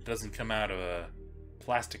 it doesn't come out of a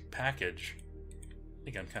plastic package. I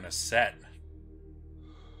think I'm kind of set.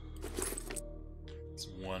 It's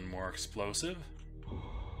 1 more explosive.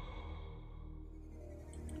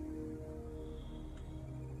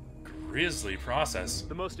 Grisly process.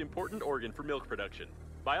 The most important organ for milk production.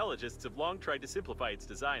 Biologists have long tried to simplify its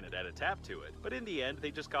design and add a tap to it, but in the end,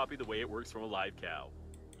 they just copy the way it works from a live cow.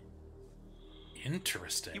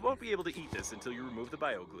 Interesting. You won't be able to eat this until you remove the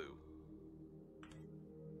bioglue.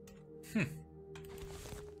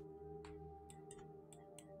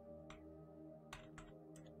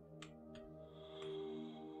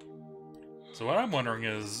 So what I'm wondering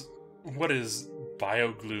is, what is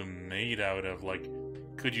bioglue made out of? Like,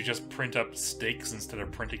 could you just print up steaks instead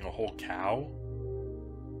of printing a whole cow?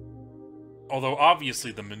 Although,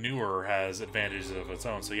 obviously, the manure has advantages of its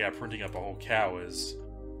own, so yeah, printing up a whole cow is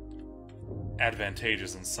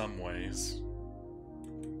advantageous in some ways.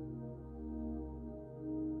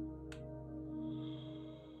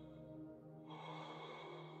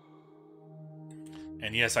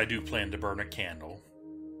 And yes, I do plan to burn a candle.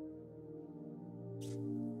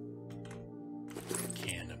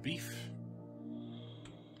 Can of beef.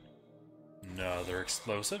 Another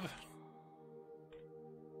explosive.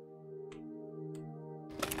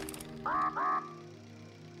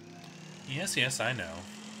 Yes, I know.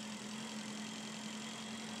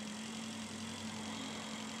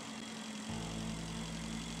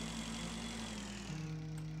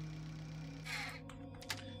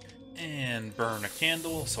 And burn a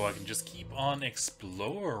candle so I can just keep on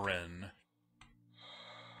exploring.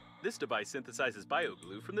 This device synthesizes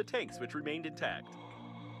bioglue from the tanks, which remained intact.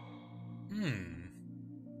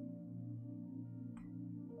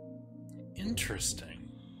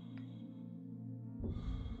 Interesting.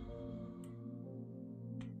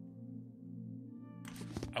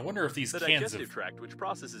 I wonder if these the cans digestive of... tract, which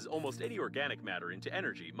processes almost any organic matter into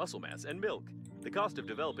energy, muscle mass, and milk. The cost of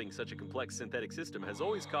developing such a complex synthetic system has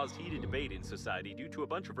always caused heated debate in society due to a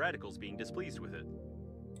bunch of radicals being displeased with it.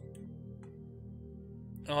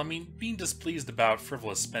 Well, I mean, being displeased about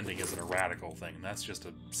frivolous spending isn't a radical thing. That's just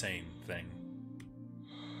a sane thing.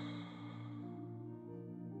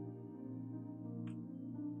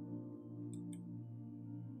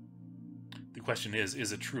 The question is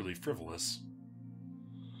it truly frivolous?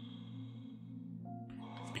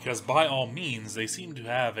 Because by all means, they seem to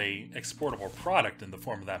have a exportable product in the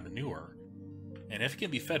form of that manure. And if it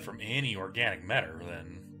can be fed from any organic matter,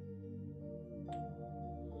 then...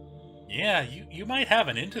 yeah, you might have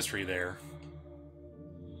an industry there.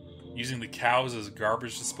 Using the cows as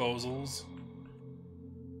garbage disposals.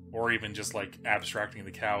 Or even just, like, abstracting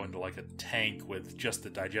the cow into, like, a tank with just the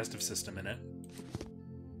digestive system in it.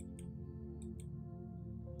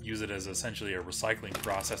 Use it as essentially a recycling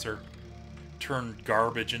processor. Turn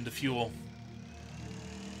garbage into fuel.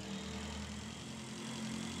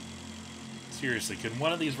 Seriously, could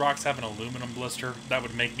one of these rocks have an aluminum blister? That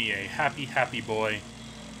would make me a happy, happy boy.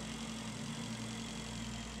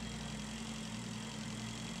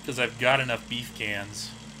 Because I've got enough beef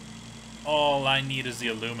cans. All I need is the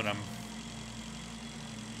aluminum.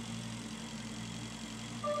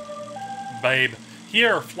 Babe,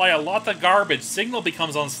 here, fly a lot of garbage. Signal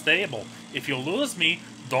becomes unstable. If you lose me,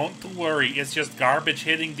 don't worry. It's just garbage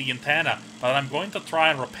hitting the antenna. But I'm going to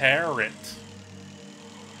try and repair it.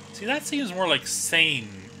 See, that seems more like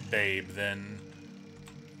sane babe than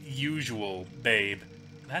usual babe.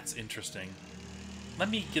 That's interesting. Let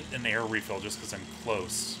me get an air refill just because I'm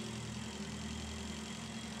close.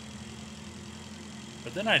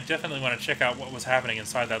 But then I definitely want to check out what was happening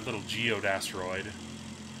inside that little geode asteroid.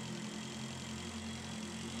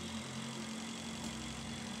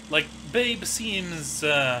 Like, Babe seems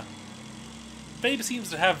to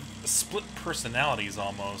have split personalities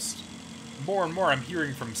almost. More and more I'm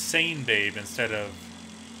hearing from sane Babe instead of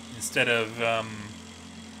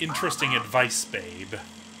interesting advice Babe.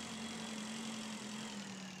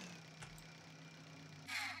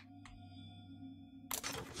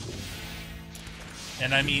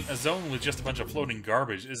 And I mean, a zone with just a bunch of floating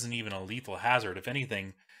garbage isn't even a lethal hazard. If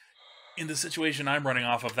anything, in the situation I'm running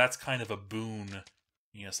off of, that's kind of a boon.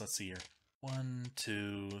 Yes, let's see here. 1,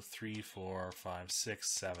 2, 3, 4, 5, 6,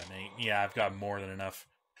 7, 8. Yeah, I've got more than enough.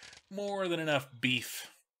 More than enough beef.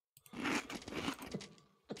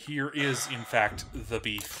 Here is, in fact, the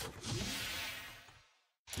beef.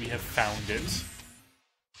 We have found it.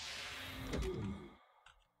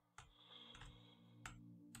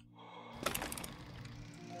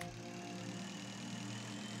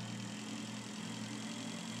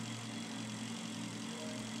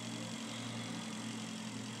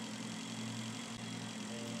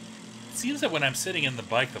 It seems that when I'm sitting in the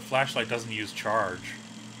bike, the flashlight doesn't use charge.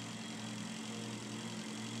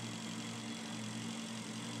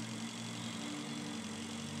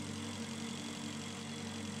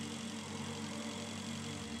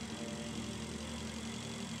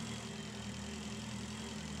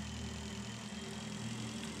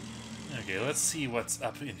 Okay, let's see what's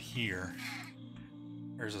up in here.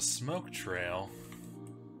 There's a smoke trail.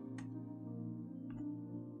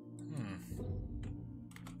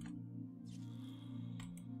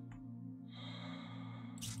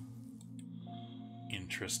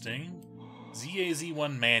 Interesting.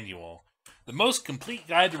 ZAZ1 Manual. The most complete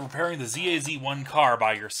guide to repairing the ZAZ1 car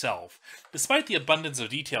by yourself. Despite the abundance of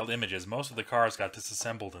detailed images, most of the cars got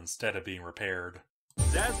disassembled instead of being repaired.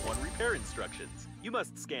 ZAZ1 repair instructions. You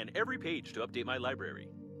must scan every page to update my library.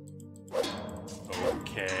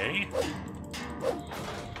 Okay.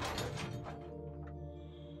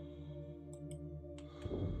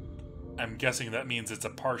 I'm guessing that means it's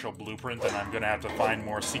a partial blueprint and I'm gonna have to find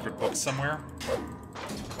more secret books somewhere.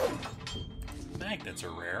 Magnets are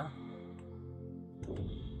rare.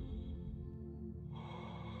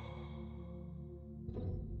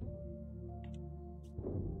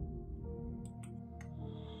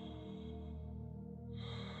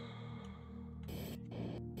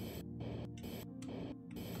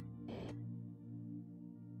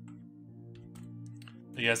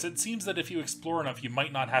 Yes, it seems that if you explore enough, you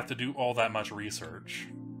might not have to do all that much research.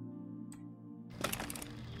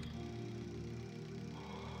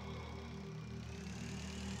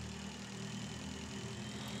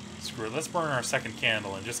 Screw it, let's burn our second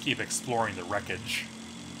candle and just keep exploring the wreckage.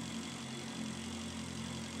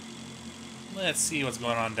 Let's see what's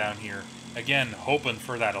going on down here. Again, hoping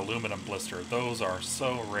for that aluminum blister. Those are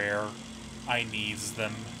so rare. I needs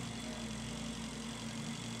them.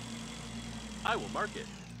 I will mark it.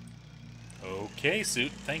 Okay,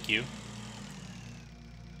 Suit. Thank you.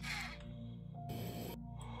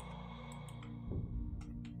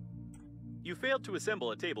 You failed to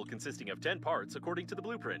assemble a table consisting of 10 parts according to the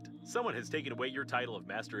blueprint. Someone has taken away your title of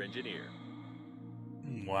Master Engineer.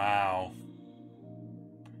 Wow.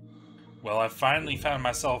 Well, I finally found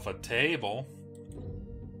myself a table.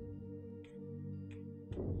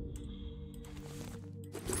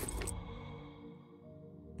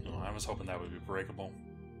 Oh, I was hoping that would be breakable.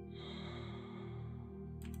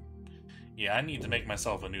 Yeah, I need to make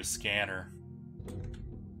myself a new scanner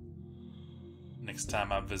next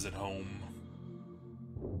time I visit home.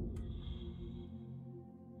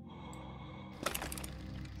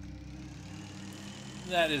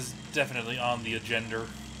 That is definitely on the agenda.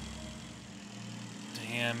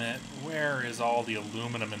 Damn it. Where is all the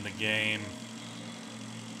aluminum in the game?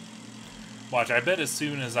 Watch, I bet as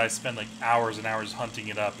soon as I spend like hours and hours hunting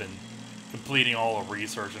it up and completing all the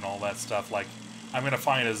research and all that stuff, like, I'm gonna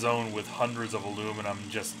find a zone with hundreds of aluminum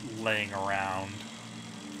just laying around.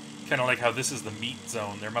 Kind of like how this is the meat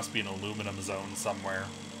zone. There must be an aluminum zone somewhere.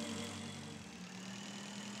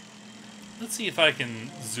 Let's see if I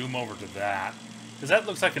can zoom over to that. Because that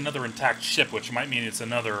looks like another intact ship, which might mean it's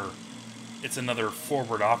another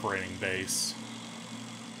forward operating base.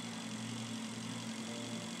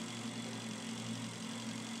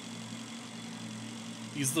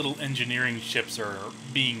 These little engineering ships are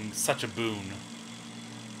being such a boon.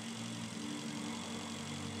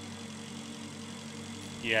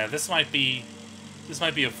 Yeah, this might be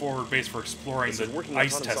a forward base for exploring the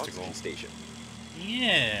ice testicle station.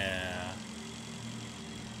 Yeah.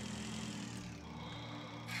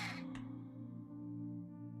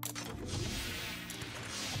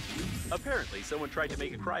 Apparently, someone tried to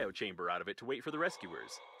make a cryo chamber out of it to wait for the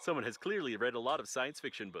rescuers. Someone has clearly read a lot of science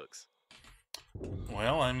fiction books.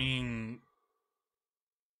 Well, I mean,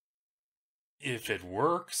 if it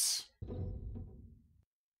works.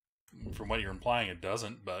 From what you're implying, it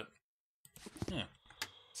doesn't, but...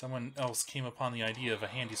 Someone else came upon the idea of a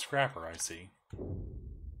handy scrapper, I see.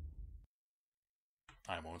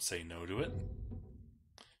 I won't say no to it.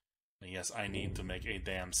 But yes, I need to make a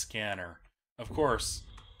damn scanner. Of course,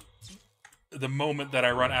 the moment that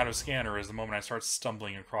I run out of scanner is the moment I start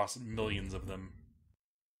stumbling across millions of them.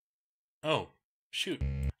 Oh, shoot.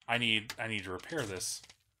 I need to repair this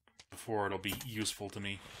before it'll be useful to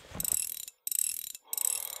me.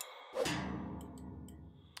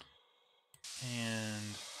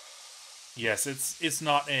 And yes, it's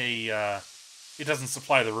not a it doesn't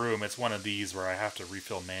supply the room. It's one of these where I have to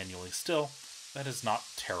refill manually. Still, that is not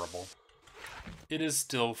terrible. It is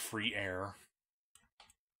still free air.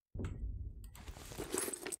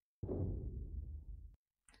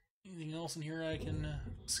 Anything else in here I can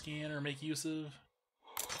scan or make use of?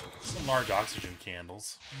 Some large oxygen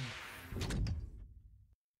candles.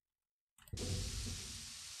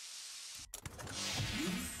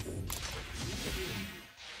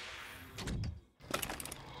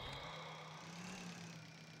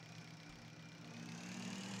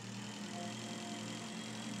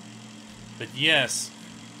 But yes,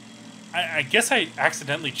 I guess I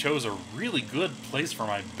accidentally chose a really good place for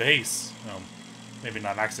my base. Maybe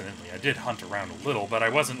not accidentally. I did hunt around a little, but I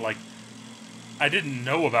wasn't like... I didn't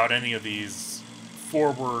know about any of these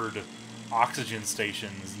forward oxygen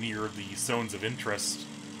stations near the zones of interest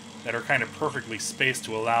that are kind of perfectly spaced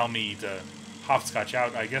to allow me to hopscotch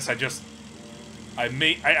out. I guess I just... I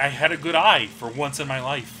had a good eye for once in my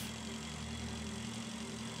life.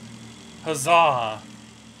 Huzzah!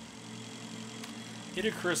 It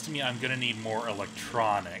occurs to me I'm gonna need more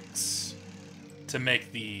electronics to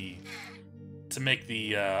make the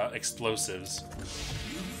explosives.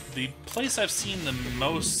 The place I've seen the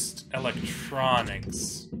most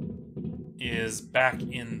electronics is back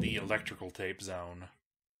in the electrical tape zone.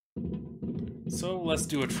 So let's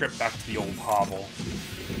do a trip back to the old hovel.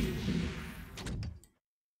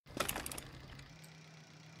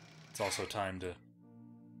 It's also time to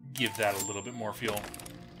give that a little bit more fuel.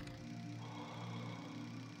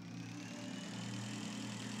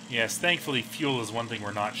 Yes, thankfully fuel is one thing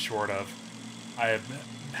we're not short of. I have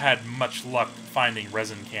had much luck finding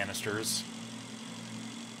resin canisters.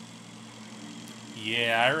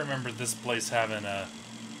 Yeah, I remember this place having a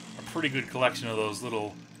pretty good collection of those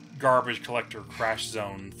little garbage collector crash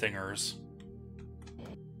zone thingers.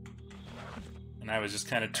 And I was just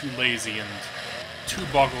kind of too lazy and too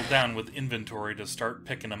boggled down with inventory to start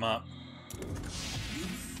picking them up.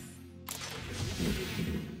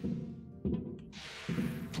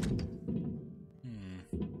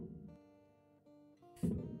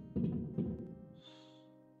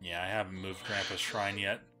 Yeah, I haven't moved Grandpa's shrine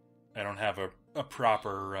yet. I don't have a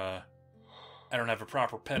proper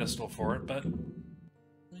pedestal for it, but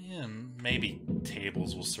yeah, maybe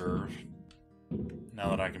tables will serve now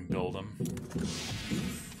that I can build them.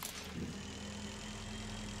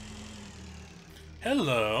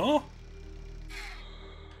 Hello.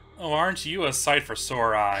 Oh, aren't you a sight for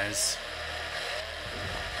sore eyes?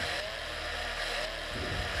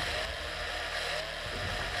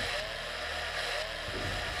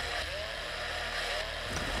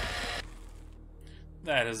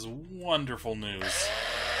 That is wonderful news.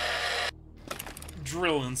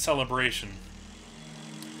 Drill in celebration.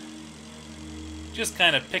 Just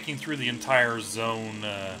kind of picking through the entire zone,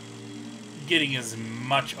 getting as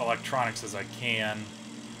much electronics as I can,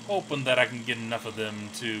 hoping that I can get enough of them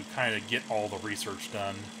to kind of get all the research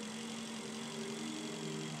done.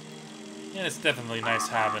 And it's definitely nice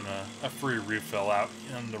having a free refill out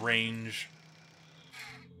in the range.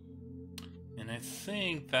 And I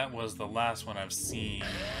think that was the last one I've seen.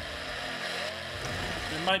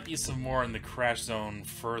 There might be some more in the crash zone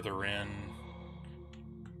further in.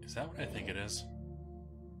 Is that what I think it is?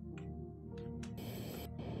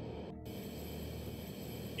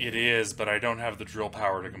 It is, but I don't have the drill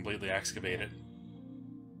power to completely excavate it.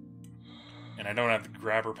 And I don't have the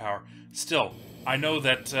grabber power. Still, I know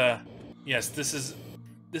that, yes, this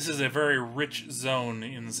is a very rich zone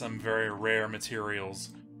in some very rare materials.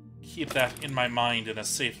 Keep that in my mind in a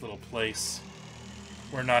safe little place,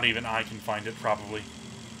 where not even I can find it, probably.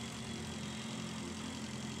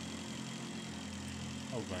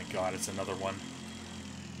 Oh my god, it's another one.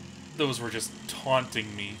 Those were just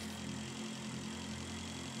taunting me.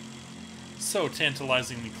 So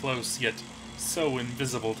tantalizingly close, yet so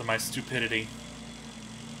invisible to my stupidity.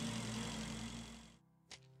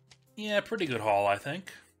 Yeah, pretty good haul, I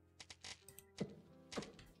think.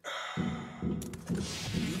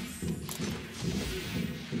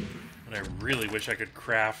 What I really wish I could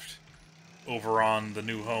craft over on the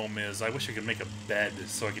new home is I wish I could make a bed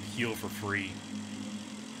so I could heal for free.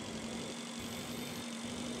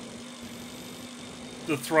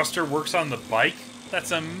 The thruster works on the bike?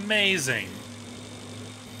 That's amazing!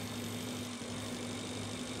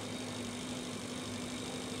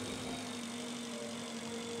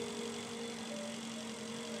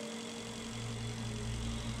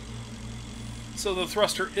 So the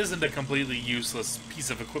thruster isn't a completely useless piece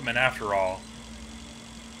of equipment after all.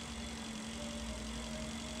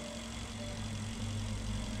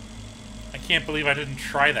 I can't believe I didn't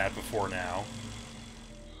try that before now.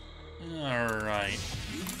 Alright.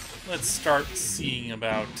 Let's start seeing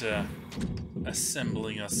about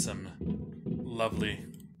assembling us some lovely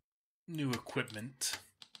new equipment.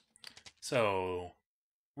 So,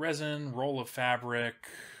 resin, roll of fabric,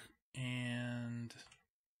 and...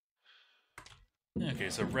 Okay,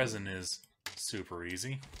 so resin is super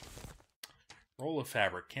easy. Roll of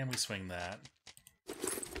fabric, can we swing that?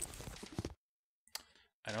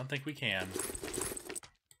 I don't think we can.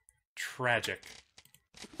 Tragic.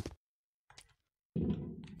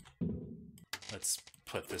 Let's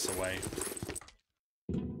put this away.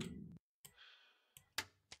 So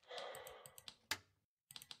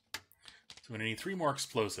we're going to need 3 more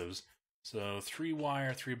explosives. So 3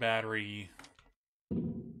 wire, 3 battery.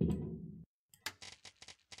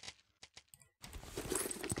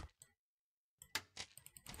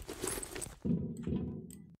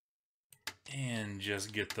 And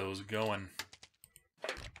just get those going.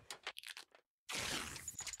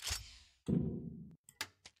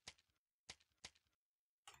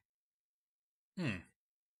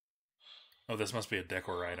 Oh, this must be a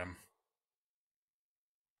decor item.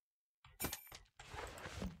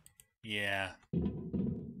 Yeah. Can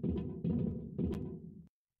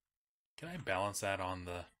I balance that on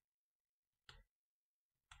the...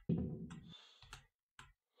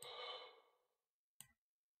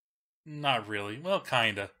 Not really. Well,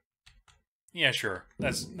 kinda. Yeah, sure.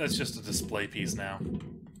 That's just a display piece now.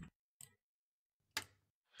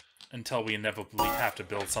 Until we inevitably have to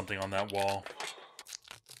build something on that wall.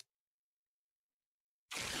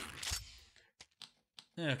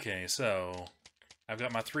 Okay, so... I've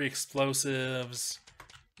got my 3 explosives.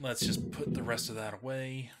 Let's just put the rest of that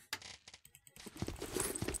away.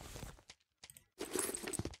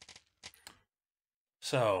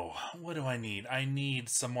 So, what do I need? I need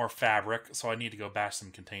some more fabric, so I need to go bash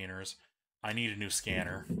some containers. I need a new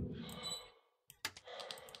scanner.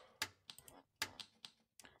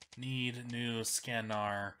 Need new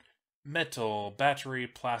scanner. Metal, battery,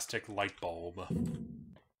 plastic, light bulb.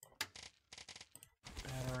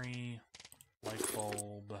 Battery, light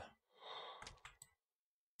bulb,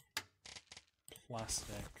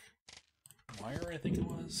 plastic, wire, I think it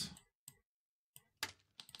was.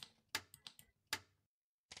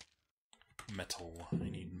 Metal. I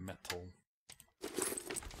need metal.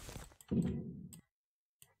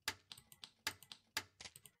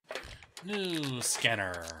 New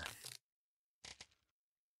scanner.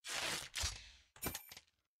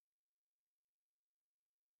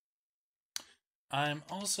 I'm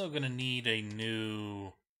also going to need a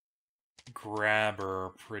new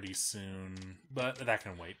grabber pretty soon, but that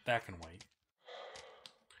can wait. That can wait.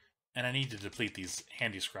 And I need to deplete these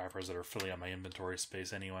handy scrappers that are filling up my inventory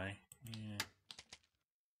space anyway. Yeah.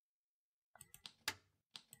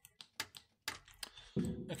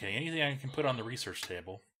 Okay, anything I can put on the research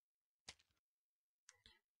table.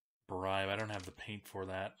 Bribe, I don't have the paint for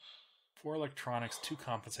that. 4 electronics, 2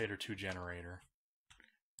 compensator, 2 generator.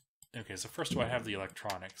 Okay, so first do I have the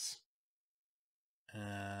electronics?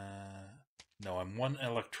 No, I'm one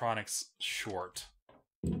electronics short.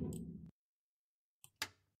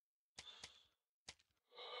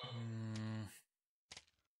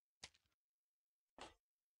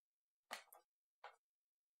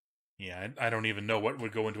 Yeah, I don't even know what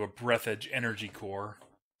would go into a Breathedge energy core.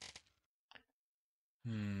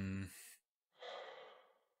 Can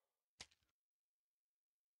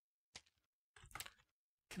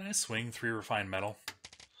I swing 3 refined metal?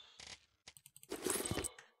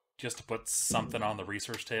 Just to put something on the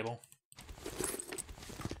research table?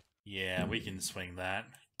 Yeah, we can swing that.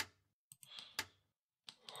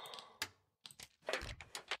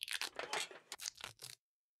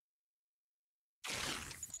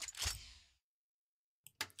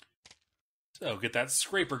 So, get that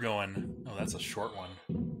scraper going. Oh, that's a short one.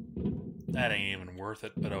 That ain't even worth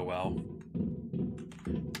it, but oh well.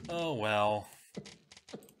 Oh well.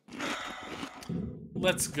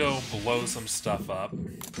 Let's go blow some stuff up.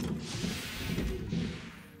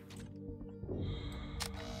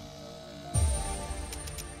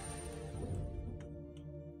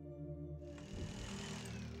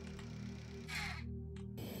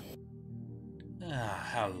 Ah,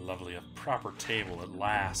 how lovely. A proper table at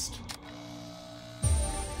last.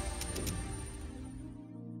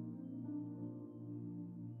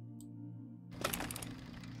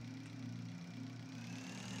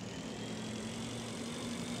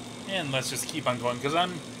 And let's just keep on going, because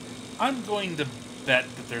I'm going to bet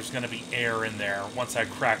that there's going to be air in there once I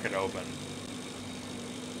crack it open.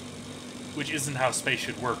 Which isn't how space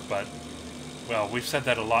should work, but, well, we've said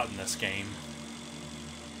that a lot in this game.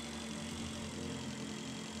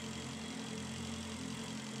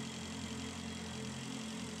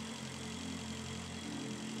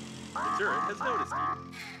 Turret has noticed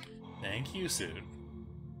you. Thank you, Suit.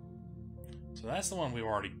 So that's the one we've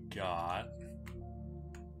already got.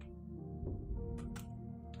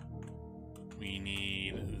 We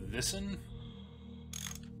need this'n.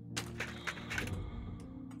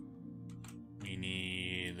 We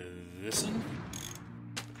need this'n.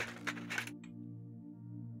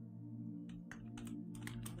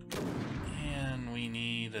 And we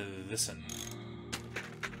need this'n.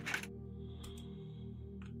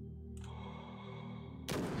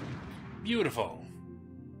 Beautiful.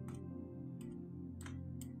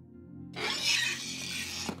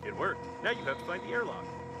 It worked. Now you have to find the airlock.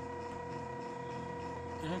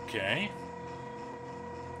 Okay.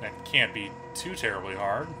 That can't be too terribly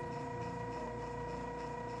hard.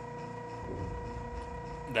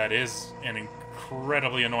 That is an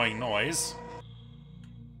incredibly annoying noise.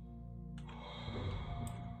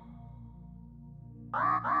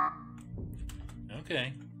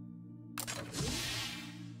 Okay.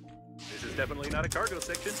 This is definitely not a cargo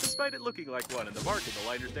section, despite it looking like one in the mark in the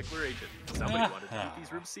liner's declaration. Somebody wanted to keep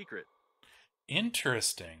these rooms secret.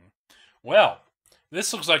 Interesting. Well,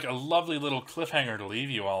 this looks like a lovely little cliffhanger to leave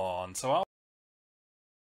you all on, so I'll